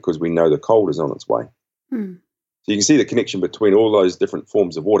down because we know the cold is on its way. So you can see the connection between all those different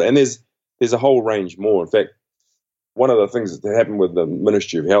forms of water. And there's a whole range more. In fact, one of the things that happened with the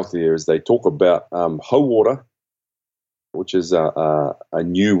Ministry of Health here is they talk about ho water, which is a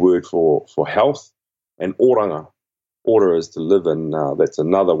new word for health, and oranga. Order is to live in. That's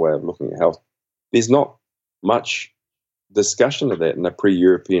another way of looking at health. There's not much discussion of that in a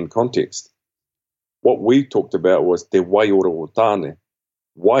pre-European context. What we talked about was te wai ora o tāne.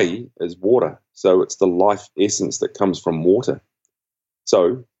 Wai is water, so it's the life essence that comes from water.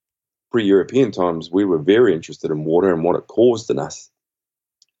 So pre-European times, we were very interested in water and what it caused in us.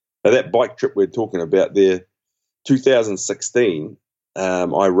 Now that bike trip we're talking about there, 2016,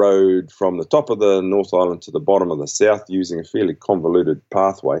 I rode from the top of the North Island to the bottom of the south using a fairly convoluted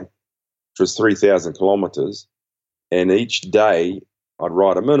pathway, which was 3,000 kilometres. And each day I'd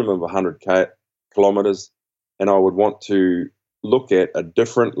ride a minimum of 100 kilometres, and I would want to look at a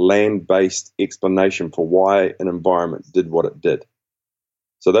different land-based explanation for why an environment did what it did.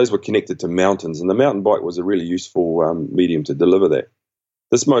 So those were connected to mountains, and the mountain bike was a really useful medium to deliver that.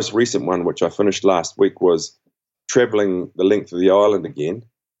 This most recent one, which I finished last week, was traveling the length of the island again,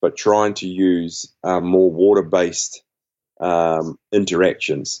 but trying to use more water-based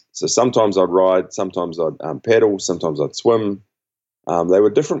interactions. So sometimes I'd ride, sometimes I'd paddle, sometimes I'd swim. They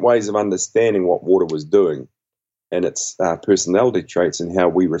were different ways of understanding what water was doing and its personality traits and how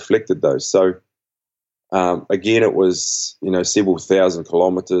we reflected those. So again, it was several thousand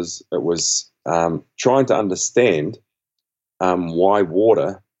kilometers. It was trying to understand why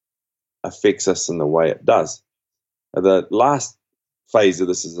water affects us in the way it does. The last phase of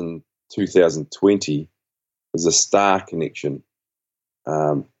this is in 2020, is a star connection.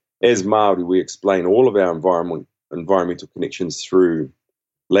 As Māori, we explain all of our environmental connections through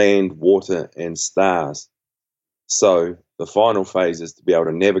land, water, and stars. So the final phase is to be able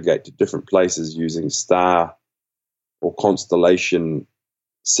to navigate to different places using star or constellation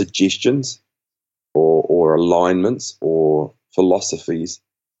suggestions or alignments or philosophies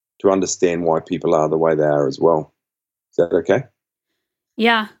to understand why people are the way they are as well. Is that okay?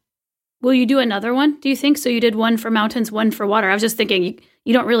 Yeah. Will you do another one, do you think? So you did one for mountains, one for water. I was just thinking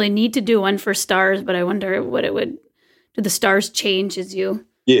you don't really need to do one for stars, but I wonder what it would, do the stars change as you?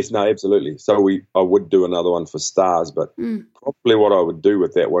 Yes, no, absolutely. So I would do another one for stars, but probably what I would do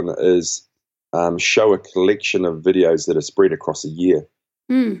with that one is show a collection of videos that are spread across a year.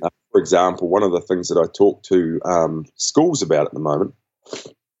 For example, one of the things that I talk to schools about at the moment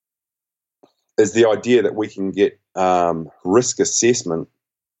is the idea that we can get risk assessment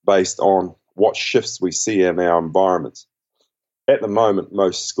based on what shifts we see in our environments. at the moment,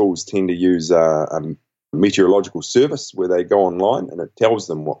 most schools tend to use a meteorological service where they go online and it tells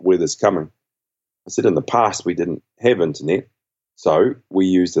them what weather's coming. I said in the past we didn't have internet, so we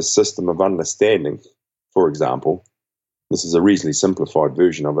used a system of understanding. For example, this is a reasonably simplified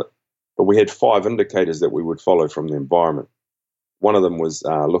version of it, but we had 5 indicators that we would follow from the environment. One of them was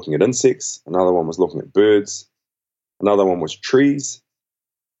looking at insects, another one was looking at birds, another one was trees,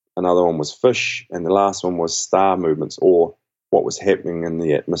 another one was fish, and the last one was star movements, or what was happening in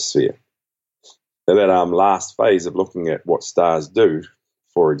the atmosphere. So that last phase of looking at what stars do,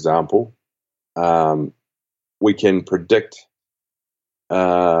 for example, we can predict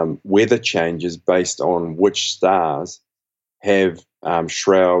weather changes based on which stars have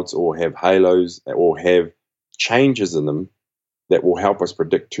shrouds or have halos or have changes in them that will help us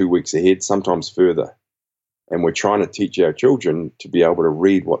predict 2 weeks ahead, sometimes further. And we're trying to teach our children to be able to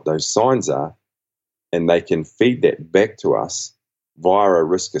read what those signs are, and they can feed that back to us via a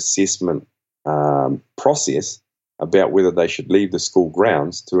risk assessment process about whether they should leave the school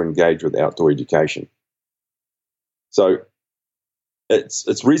grounds to engage with outdoor education. So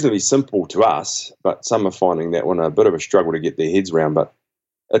it's reasonably simple to us, but some are finding that one a bit of a struggle to get their heads around. But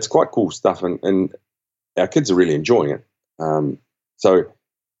it's quite cool stuff, and our kids are really enjoying it. So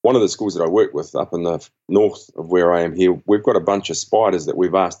one of the schools that I work with up in the north of where I am here, we've got a bunch of spiders that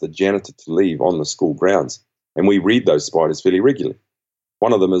we've asked the janitor to leave on the school grounds, and we read those spiders fairly regularly.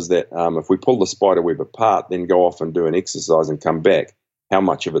 One of them is that if we pull the spider web apart, then go off and do an exercise and come back, how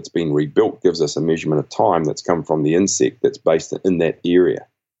much of it's been rebuilt gives us a measurement of time that's come from the insect that's based in that area.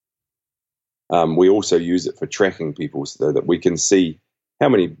 We also use it for tracking people so that we can see how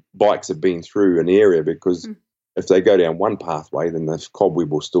many bikes have been through an area, because if they go down one pathway, then the cobweb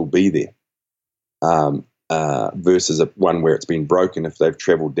will still be there, versus one where it's been broken if they've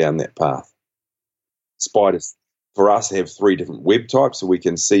travelled down that path. Spiders, for us, have 3 different web types, so we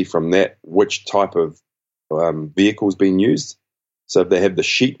can see from that which type of vehicle's been used. So if they have the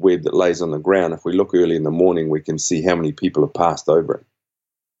sheet web that lays on the ground, if we look early in the morning, we can see how many people have passed over it.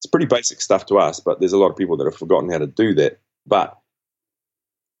 It's pretty basic stuff to us, but there's a lot of people that have forgotten how to do that. But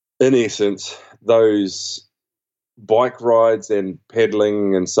in essence, those bike rides and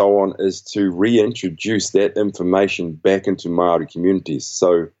pedaling and so on is to reintroduce that information back into Māori communities.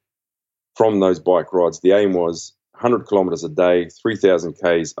 So from those bike rides, the aim was 100 kilometres a day, 3,000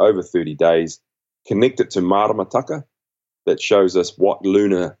 Ks over 30 days, connect it to Maramataka, that shows us what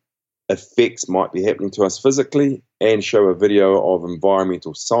lunar effects might be happening to us physically, and show a video of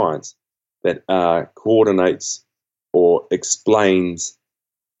environmental science that coordinates or explains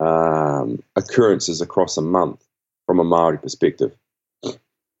occurrences across a month from a Māori perspective.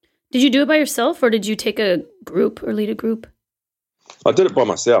 Did you do it by yourself, or did you take a group or lead a group? I did it by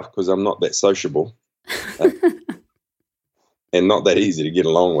myself because I'm not that sociable and not that easy to get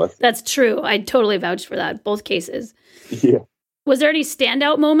along with. That's true. I totally vouch for that, both cases. Yeah. Was there any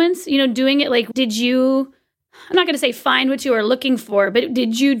standout moments, doing it? Like, did you, I'm not going to say find what you were looking for, but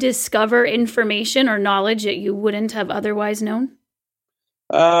did you discover information or knowledge that you wouldn't have otherwise known?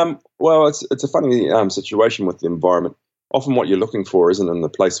 Well, it's a funny situation with the environment. Often what you're looking for isn't in the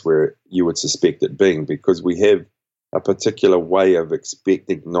place where you would suspect it being, because we have a particular way of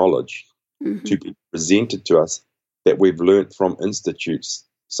expecting knowledge to be presented to us that we've learnt from institutes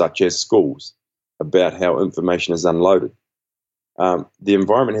such as schools about how information is unloaded. The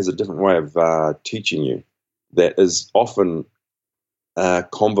environment has a different way of teaching you that is often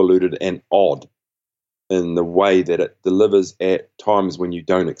convoluted and odd in the way that it delivers at times when you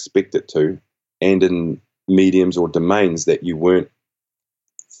don't expect it to, and in mediums or domains that you weren't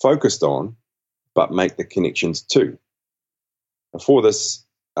focused on but make the connections to. For this,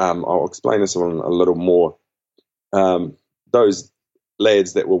 I'll explain this one a little more. Those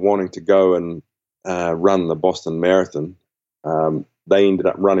lads that were wanting to go and run the Boston Marathon, they ended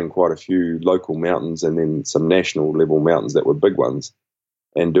up running quite a few local mountains and then some national level mountains that were big ones,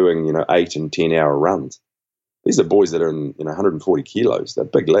 and doing 8 and 10 hour runs. These are boys that are in 140 kilos. They're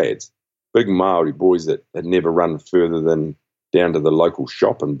big lads, big Māori boys that had never run further than down to the local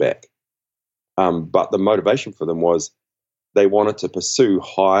shop and back. But the motivation for them was they wanted to pursue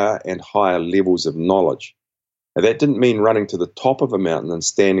higher and higher levels of knowledge. Now, that didn't mean running to the top of a mountain and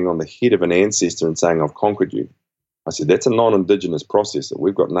standing on the head of an ancestor and saying, "I've conquered you." I said, that's a non-Indigenous process that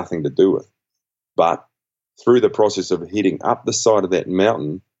we've got nothing to do with. But through the process of heading up the side of that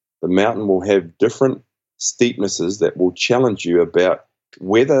mountain, the mountain will have different steepnesses that will challenge you about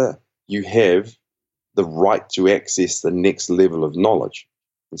whether you have the right to access the next level of knowledge.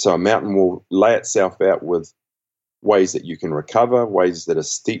 And so a mountain will lay itself out with ways that you can recover, ways that are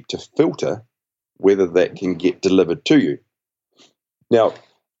steep to filter whether that can get delivered to you. Now,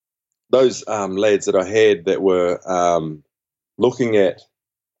 those lads that I had that were looking at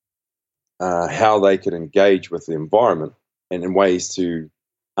how they could engage with the environment and in ways to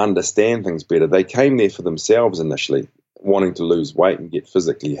understand things better, they came there for themselves initially, wanting to lose weight and get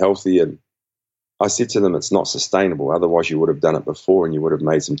physically healthy. And I said to them, it's not sustainable. Otherwise, you would have done it before and you would have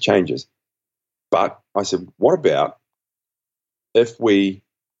made some changes. But I said, what about if we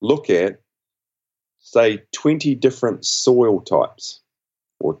look at, say, 20 different soil types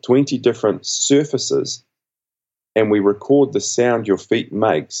or 20 different surfaces, and we record the sound your feet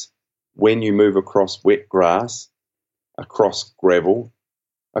makes when you move across wet grass, across gravel,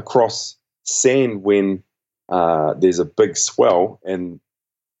 across sand when there's a big swell and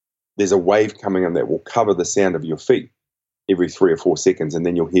there's a wave coming in that will cover the sound of your feet every 3 or 4 seconds, and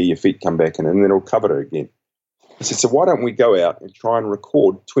then you'll hear your feet come back in, and then it'll cover it again. I said, so why don't we go out and try and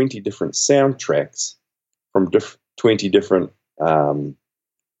record 20 different soundtracks from 20 different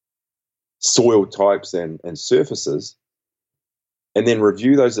soil types and surfaces, and then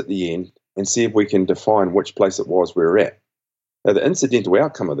review those at the end and see if we can define which place it was we were at. Now, the incidental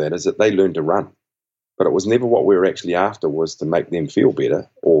outcome of that is that they learned to run, but it was never what we were actually after, was to make them feel better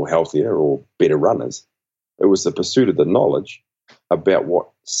or healthier or better runners. It was the pursuit of the knowledge about what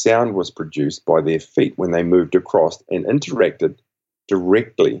sound was produced by their feet when they moved across and interacted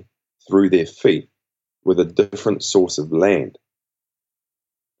directly through their feet with a different source of land.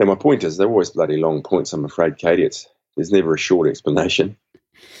 Now, my point is, they're always bloody long points, I'm afraid, Katie. There's never a short explanation.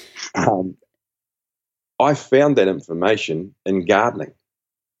 I found that information in gardening.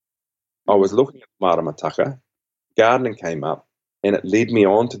 I was looking at Maramataka, gardening came up, and it led me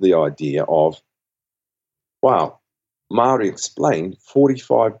on to the idea of, wow, Māori explained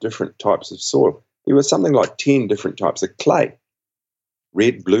 45 different types of soil. There was something like 10 different types of clay.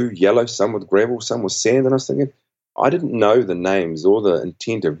 Red, blue, yellow, some with gravel, some with sand. And I was thinking, I didn't know the names or the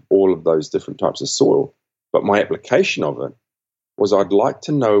intent of all of those different types of soil, but my application of it was I'd like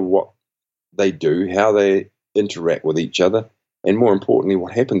to know what they do, how they interact with each other, and more importantly,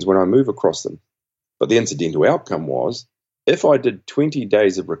 what happens when I move across them. But the incidental outcome was, if I did 20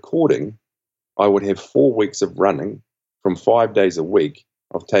 days of recording, I would have 4 weeks of running from 5 days a week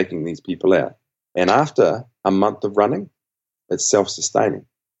of taking these people out. And after a month of running, it's self-sustaining.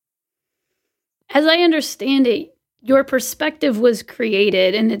 As I understand it, your perspective was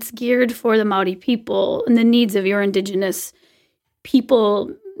created and it's geared for the Māori people and the needs of your Indigenous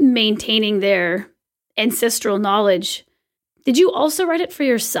people maintaining their ancestral knowledge. Did you also write it for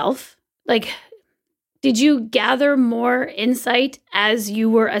yourself? Like, did you gather more insight as you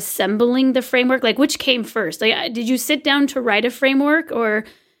were assembling the framework? Like, which came first? Like, did you sit down to write a framework, or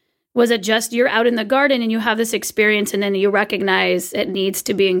was it just you're out in the garden and you have this experience and then you recognize it needs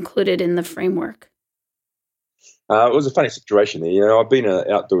to be included in the framework? It was a funny situation there. You know, I've been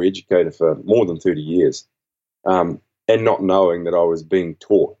an outdoor educator for more than 30 years, and not knowing that I was being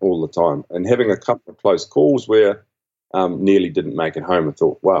taught all the time, and having a couple of close calls where nearly didn't make it home and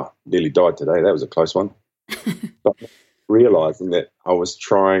thought, wow, nearly died today. That was a close one. But realizing that I was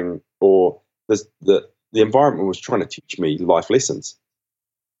trying, or the environment was trying to teach me life lessons,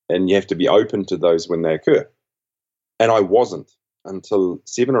 and you have to be open to those when they occur. And I wasn't until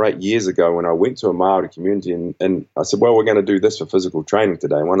 7 or 8 years ago when I went to a Māori community and I said, well, we're going to do this for physical training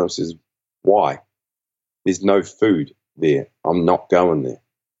today. And one of them says, why? There's no food there. I'm not going there.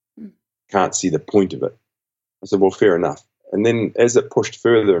 Can't see the point of it. I said, well, fair enough. And then as it pushed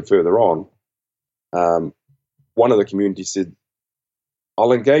further and further on, one of the communities said,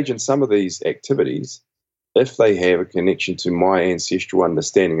 I'll engage in some of these activities if they have a connection to my ancestral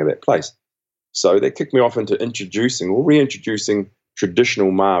understanding of that place. So that kicked me off into introducing or reintroducing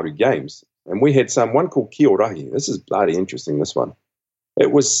traditional Māori games. And we had one called Kia Orahi. This is bloody interesting, this one.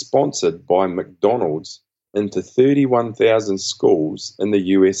 It was sponsored by McDonald's into 31,000 schools in the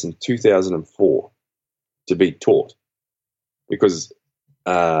US in 2004 to be taught, because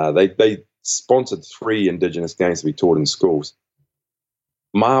they sponsored 3 Indigenous games to be taught in schools.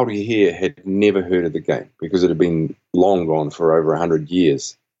 Māori here had never heard of the game because it had been long gone for over 100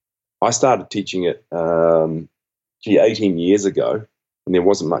 years. I started teaching it 18 years ago, and there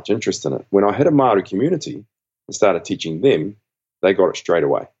wasn't much interest in it. When I hit a Māori community and started teaching them, they got it straight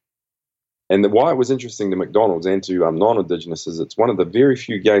away. And why it was interesting to McDonald's and to non-Indigenous is it's one of the very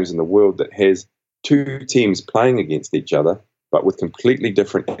few games in the world that has 2 teams playing against each other, but with completely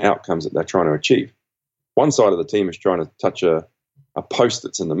different outcomes that they're trying to achieve. One side of the team is trying to touch a post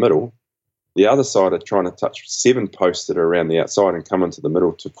that's in the middle. The other side are trying to touch 7 posts that are around the outside and come into the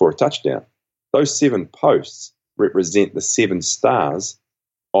middle for a touchdown. Those 7 posts represent the 7 stars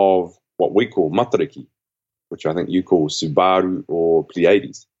of what we call matariki. which I think you call Subaru or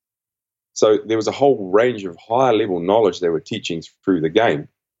Pleiades. So there was a whole range of higher level knowledge they were teaching through the game.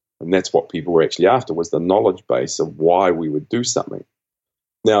 And that's what people were actually after, was the knowledge base of why we would do something.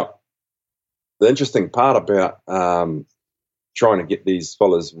 Now, the interesting part about trying to get these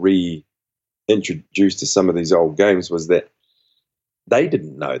fellas reintroduced to some of these old games was that they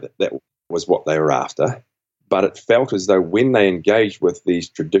didn't know that that was what they were after, but it felt as though when they engaged with these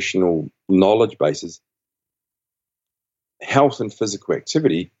traditional knowledge bases, health and physical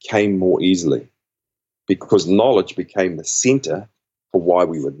activity came more easily because knowledge became the center for why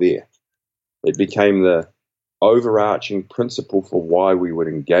we were there. It became the overarching principle for why we would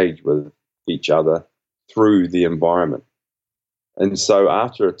engage with each other through the environment. And so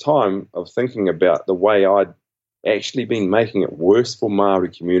after a time of thinking about the way I'd actually been making it worse for Maori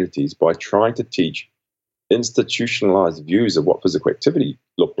communities by trying to teach institutionalized views of what physical activity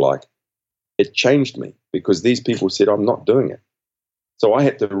looked like, it changed me because these people said, I'm not doing it. So I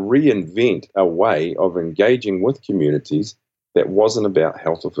had to reinvent a way of engaging with communities that wasn't about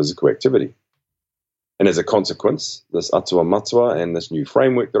health or physical activity. And as a consequence, this Atua Matua and this new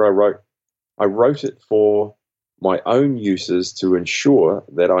framework that I wrote it for my own uses to ensure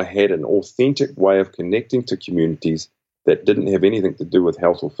that I had an authentic way of connecting to communities that didn't have anything to do with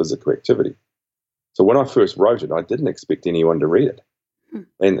health or physical activity. So when I first wrote it, I didn't expect anyone to read it.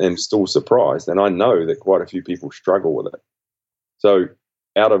 And I'm still surprised. And I know that quite a few people struggle with it. So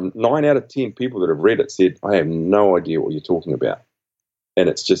 9 out of 10 people that have read it said, I have no idea what you're talking about. And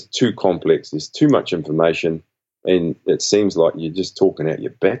it's just too complex. There's too much information. And it seems like you're just talking out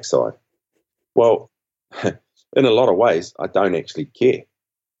your backside. Well, in a lot of ways, I don't actually care.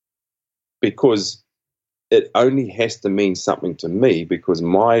 Because it only has to mean something to me because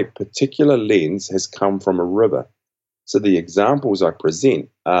my particular lens has come from a river. So the examples I present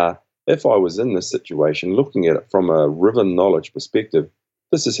are, if I was in this situation, looking at it from a river knowledge perspective,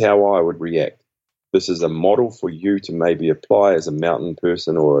 this is how I would react. This is a model for you to maybe apply as a mountain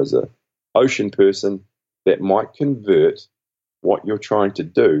person or as an ocean person that might convert what you're trying to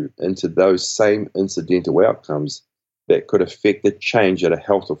do into those same incidental outcomes that could affect the change at a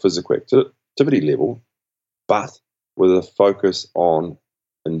health or physical activity level, but with a focus on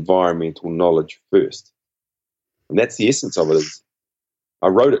environmental knowledge first. And that's the essence of it. Is I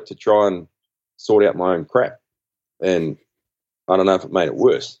wrote it to try and sort out my own crap. And I don't know if it made it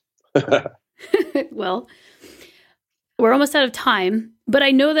worse. Well, we're almost out of time, but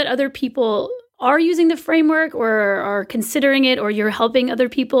I know that other people are using the framework or are considering it, or you're helping other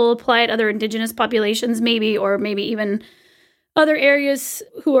people apply it, other Indigenous populations maybe, or maybe even other areas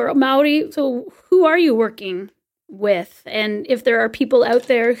who are Maori. So who are you working with? And if there are people out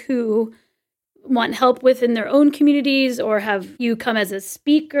there who want help within their own communities, or have you come as a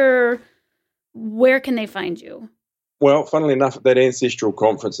speaker, where can they find you? Well, funnily enough, at that ancestral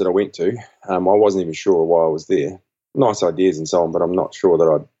conference that I went to, I wasn't even sure why I was there. Nice ideas and so on, but I'm not sure that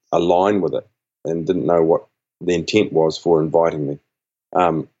I'd align with it and didn't know what the intent was for inviting me.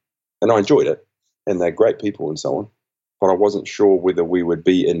 And I enjoyed it, and they're great people and so on, but I wasn't sure whether we would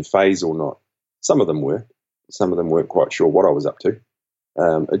be in phase or not. Some of them were. Some of them weren't quite sure what I was up to.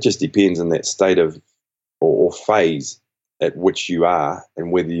 It just depends on that state of or phase at which you are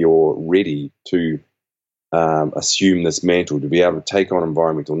and whether you're ready to assume this mantle. To be able to take on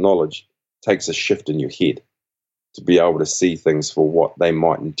environmental knowledge takes a shift in your head to be able to see things for what they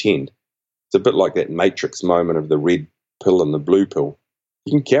might intend. It's a bit like that matrix moment of the red pill and the blue pill.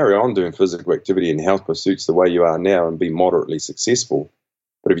 You can carry on doing physical activity and health pursuits the way you are now and be moderately successful.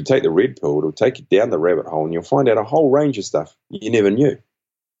 But if you take the red pill, it'll take you down the rabbit hole and you'll find out a whole range of stuff you never knew.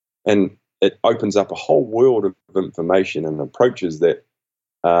 And it opens up a whole world of information and approaches that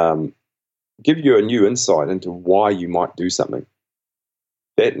give you a new insight into why you might do something.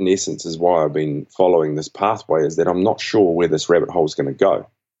 That, in essence, is why I've been following this pathway, is that I'm not sure where this rabbit hole is going to go,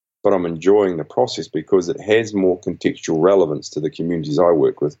 but I'm enjoying the process because it has more contextual relevance to the communities I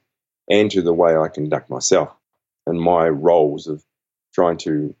work with and to the way I conduct myself and my roles of trying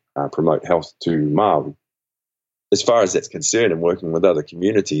to promote health to Maori. As far as that's concerned and working with other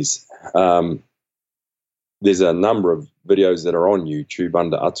communities, there's a number of videos that are on YouTube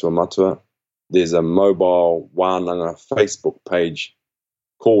under Atua Matua. There's a mobile wānanga Facebook page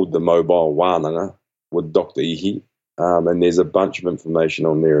called the Mobile Wānanga with Dr. Ihi, and there's a bunch of information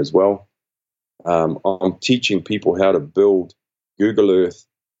on there as well. I'm teaching people how to build Google Earth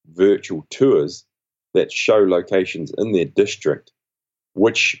virtual tours that show locations in their district,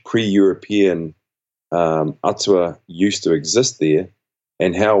 which pre-European atua used to exist there,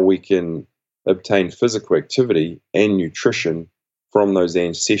 and how we can obtain physical activity and nutrition from those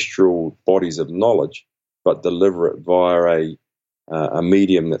ancestral bodies of knowledge but deliver it via a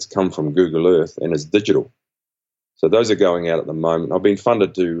medium that's come from Google Earth and is digital. So those are going out at the moment. I've been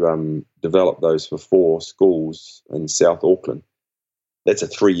funded to develop those for 4 schools in South Auckland. That's a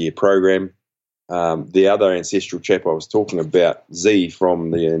 3-year program. The other ancestral chap I was talking about, Z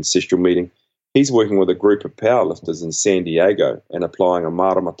from the ancestral meeting, he's working with a group of powerlifters in San Diego and applying a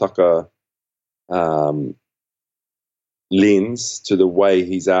maramataka lens to the way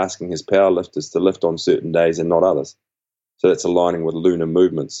he's asking his powerlifters to lift on certain days and not others. So that's aligning with lunar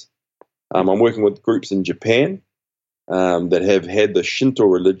movements. I'm working with groups in Japan that have had the Shinto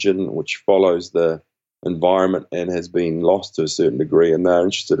religion, which follows the environment and has been lost to a certain degree, and they're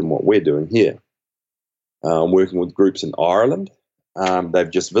interested in what we're doing here. I'm working with groups in Ireland.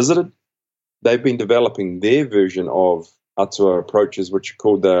 They've just visited. They've been developing their version of Atua approaches, which are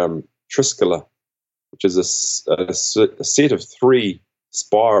called Triskela, which is a set of 3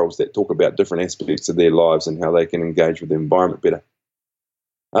 spirals that talk about different aspects of their lives and how they can engage with the environment better.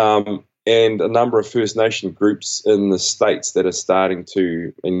 And a number of First Nation groups in the States that are starting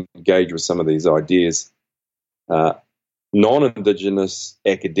to engage with some of these ideas. Non-Indigenous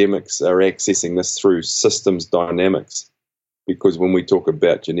academics are accessing this through systems dynamics, because when we talk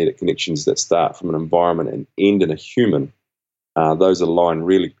about genetic connections that start from an environment and end in a human, those align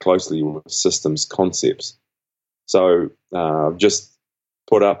really closely with systems concepts. So I've just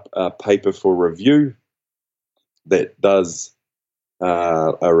put up a paper for review that does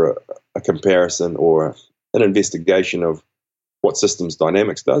a comparison or an investigation of what systems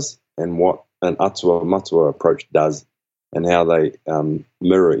dynamics does and what an Atua Matua approach does, and how they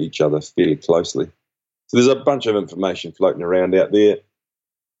mirror each other fairly closely. So there's a bunch of information floating around out there.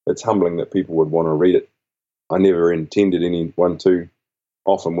 It's humbling that people would want to read it. I never intended anyone to.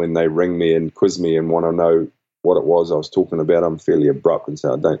 Often when they ring me and quiz me and want to know what it was I was talking about, I'm fairly abrupt and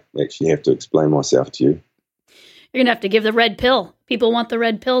so I don't actually have to explain myself to you. You're going to have to give the red pill. People want the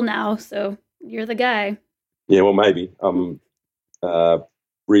red pill now, so you're the guy. Yeah, well, maybe. I'm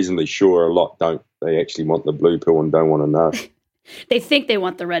reasonably sure a lot don't. They actually want the blue pill and don't want to know. They think they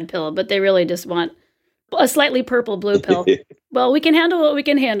want the red pill, but they really just want a slightly purple blue pill. Well, we can handle what we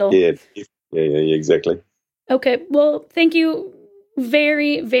can handle. Yeah, exactly. Okay, well, thank you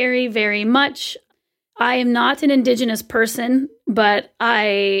very, very, very much. I am not an Indigenous person, but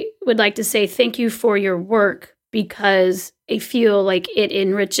I would like to say thank you for your work, because I feel like it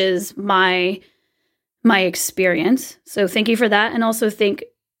enriches my experience. So thank you for that. And also thank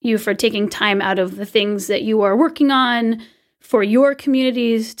you for taking time out of the things that you are working on for your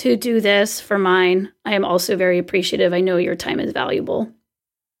communities to do this for mine. I am also very appreciative. I know your time is valuable.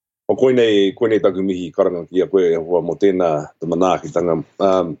 O koe nei taku mihi karanga ki a koe hua mo tēnā te mana ki tanga.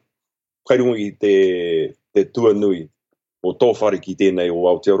 Kairungi te tua nui o tō whare ki tēnei o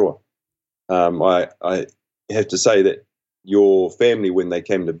Aotearoa. I have to say that your family, when they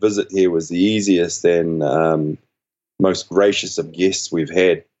came to visit here, was the easiest and most gracious of guests we've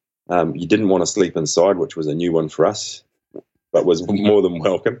had. You didn't want to sleep inside, which was a new one for us, but was more than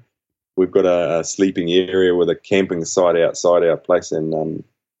welcome. We've got a sleeping area with a camping site outside our place, and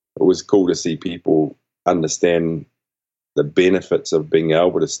it was cool to see people understand the benefits of being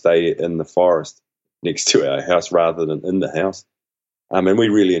able to stay in the forest next to our house rather than in the house. And we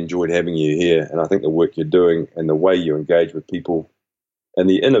really enjoyed having you here, and I think the work you're doing and the way you engage with people and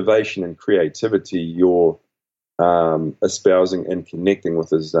the innovation and creativity you're espousing and connecting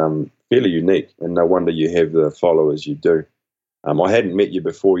with is fairly unique, and no wonder you have the followers you do. I hadn't met you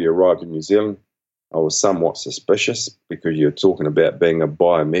before you arrived in New Zealand. I was somewhat suspicious because you're talking about being a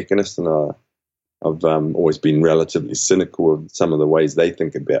biomechanist, and I've always been relatively cynical of some of the ways they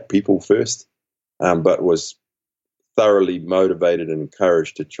think about people first, but was thoroughly motivated and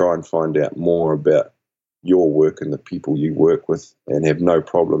encouraged to try and find out more about your work and the people you work with, and have no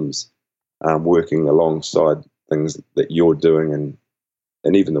problems working alongside things that you're doing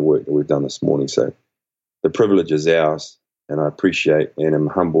and even the work that we've done this morning. So the privilege is ours, and I appreciate and am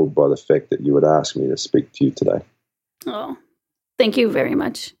humbled by the fact that you would ask me to speak to you today. Oh, thank you very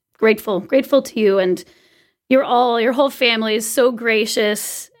much. Grateful to you, and your whole family is so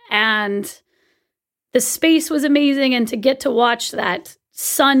gracious, and the space was amazing, and to get to watch that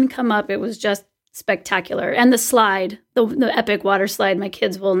sun come up, it was just spectacular. And the slide, the epic water slide, my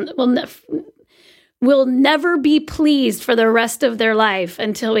kids will never be pleased for the rest of their life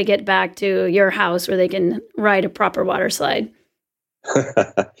until we get back to your house where they can ride a proper water slide.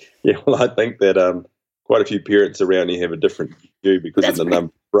 Yeah, well, I think that quite a few parents around here have a different view because of the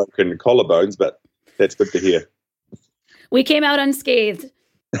number of broken collarbones, but that's good to hear. We came out unscathed.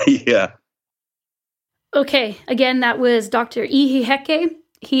 Yeah. Okay, again, that was Dr. Ihiheke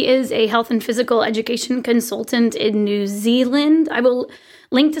He is a health and physical education consultant in New Zealand. I will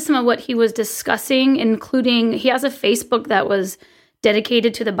link to some of what he was discussing, including he has a Facebook that was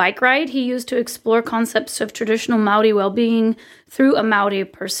dedicated to the bike ride he used to explore concepts of traditional Maori well-being through a Maori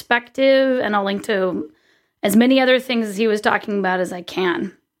perspective. And I'll link to as many other things as he was talking about as I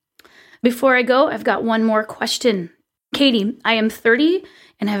can. Before I go, I've got one more question. Katie, I am 30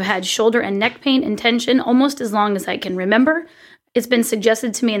 and have had shoulder and neck pain and tension almost as long as I can remember. It's been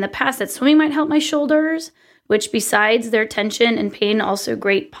suggested to me in the past that swimming might help my shoulders, which besides their tension and pain, also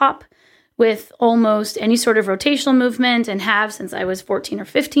great pop with almost any sort of rotational movement and have since I was 14 or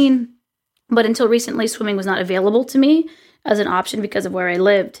 15. But until recently, swimming was not available to me as an option because of where I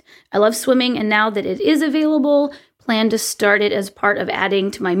lived. I love swimming, and now that it is available, plan to start it as part of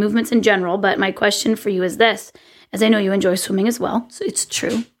adding to my movements in general. But my question for you is this, as I know you enjoy swimming as well, so it's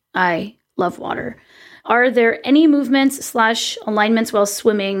true, I love water. Are there any movements / alignments while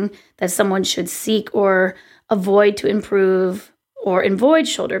swimming that someone should seek or avoid to improve or avoid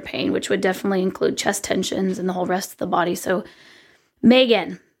shoulder pain, which would definitely include chest tensions and the whole rest of the body? So,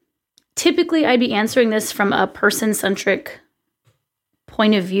 Megan, typically I'd be answering this from a person-centric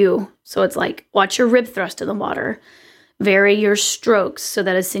point of view. So it's like, watch your rib thrust in the water, vary your strokes so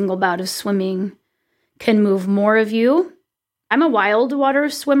that a single bout of swimming can move more of you. I'm a wild water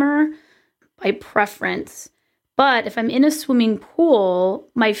swimmer by preference, but if I'm in a swimming pool,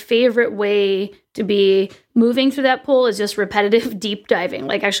 my favorite way to be moving through that pool is just repetitive deep diving,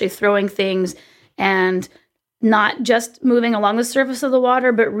 like actually throwing things and not just moving along the surface of the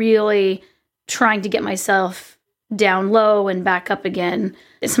water, but really trying to get myself down low and back up again.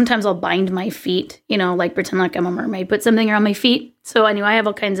 Sometimes I'll bind my feet, like pretend like I'm a mermaid, put something around my feet. So anyway, I have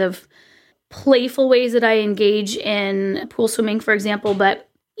all kinds of playful ways that I engage in pool swimming, for example, but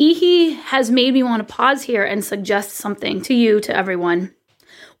Ihi has made me want to pause here and suggest something to you, to everyone.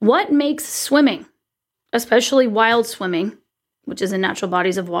 What makes swimming, especially wild swimming, which is in natural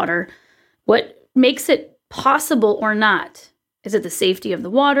bodies of water, what makes it possible or not? Is it the safety of the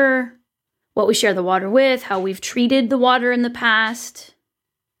water, what we share the water with, how we've treated the water in the past,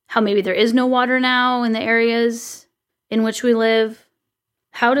 how maybe there is no water now in the areas in which we live?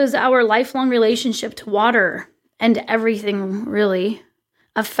 How does our lifelong relationship to water and everything really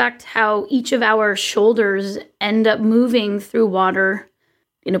affect how each of our shoulders end up moving through water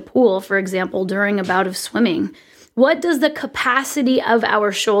in a pool, for example, during a bout of swimming? What does the capacity of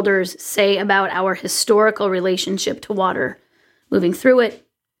our shoulders say about our historical relationship to water, moving through it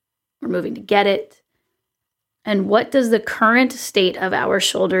or moving to get it? And what does the current state of our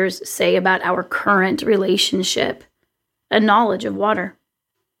shoulders say about our current relationship and knowledge of water?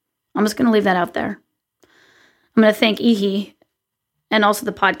 I'm just going to leave that out there. I'm going to thank Ihi and also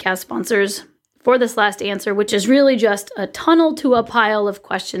the podcast sponsors for this last answer, which is really just a tunnel to a pile of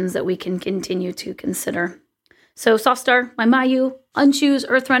questions that we can continue to consider. So Softstar, Waimayu, Unshoes,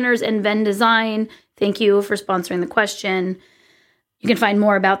 Earthrunners, and Venn Design, thank you for sponsoring the question. You can find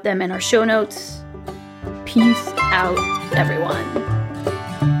more about them in our show notes. Peace out, everyone.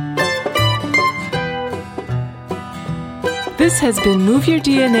 This has been Move Your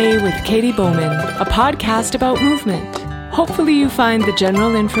DNA with Katie Bowman, a podcast about movement. Hopefully you find the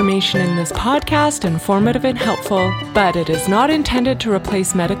general information in this podcast informative and helpful, but it is not intended to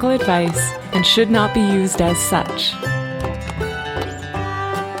replace medical advice and should not be used as such.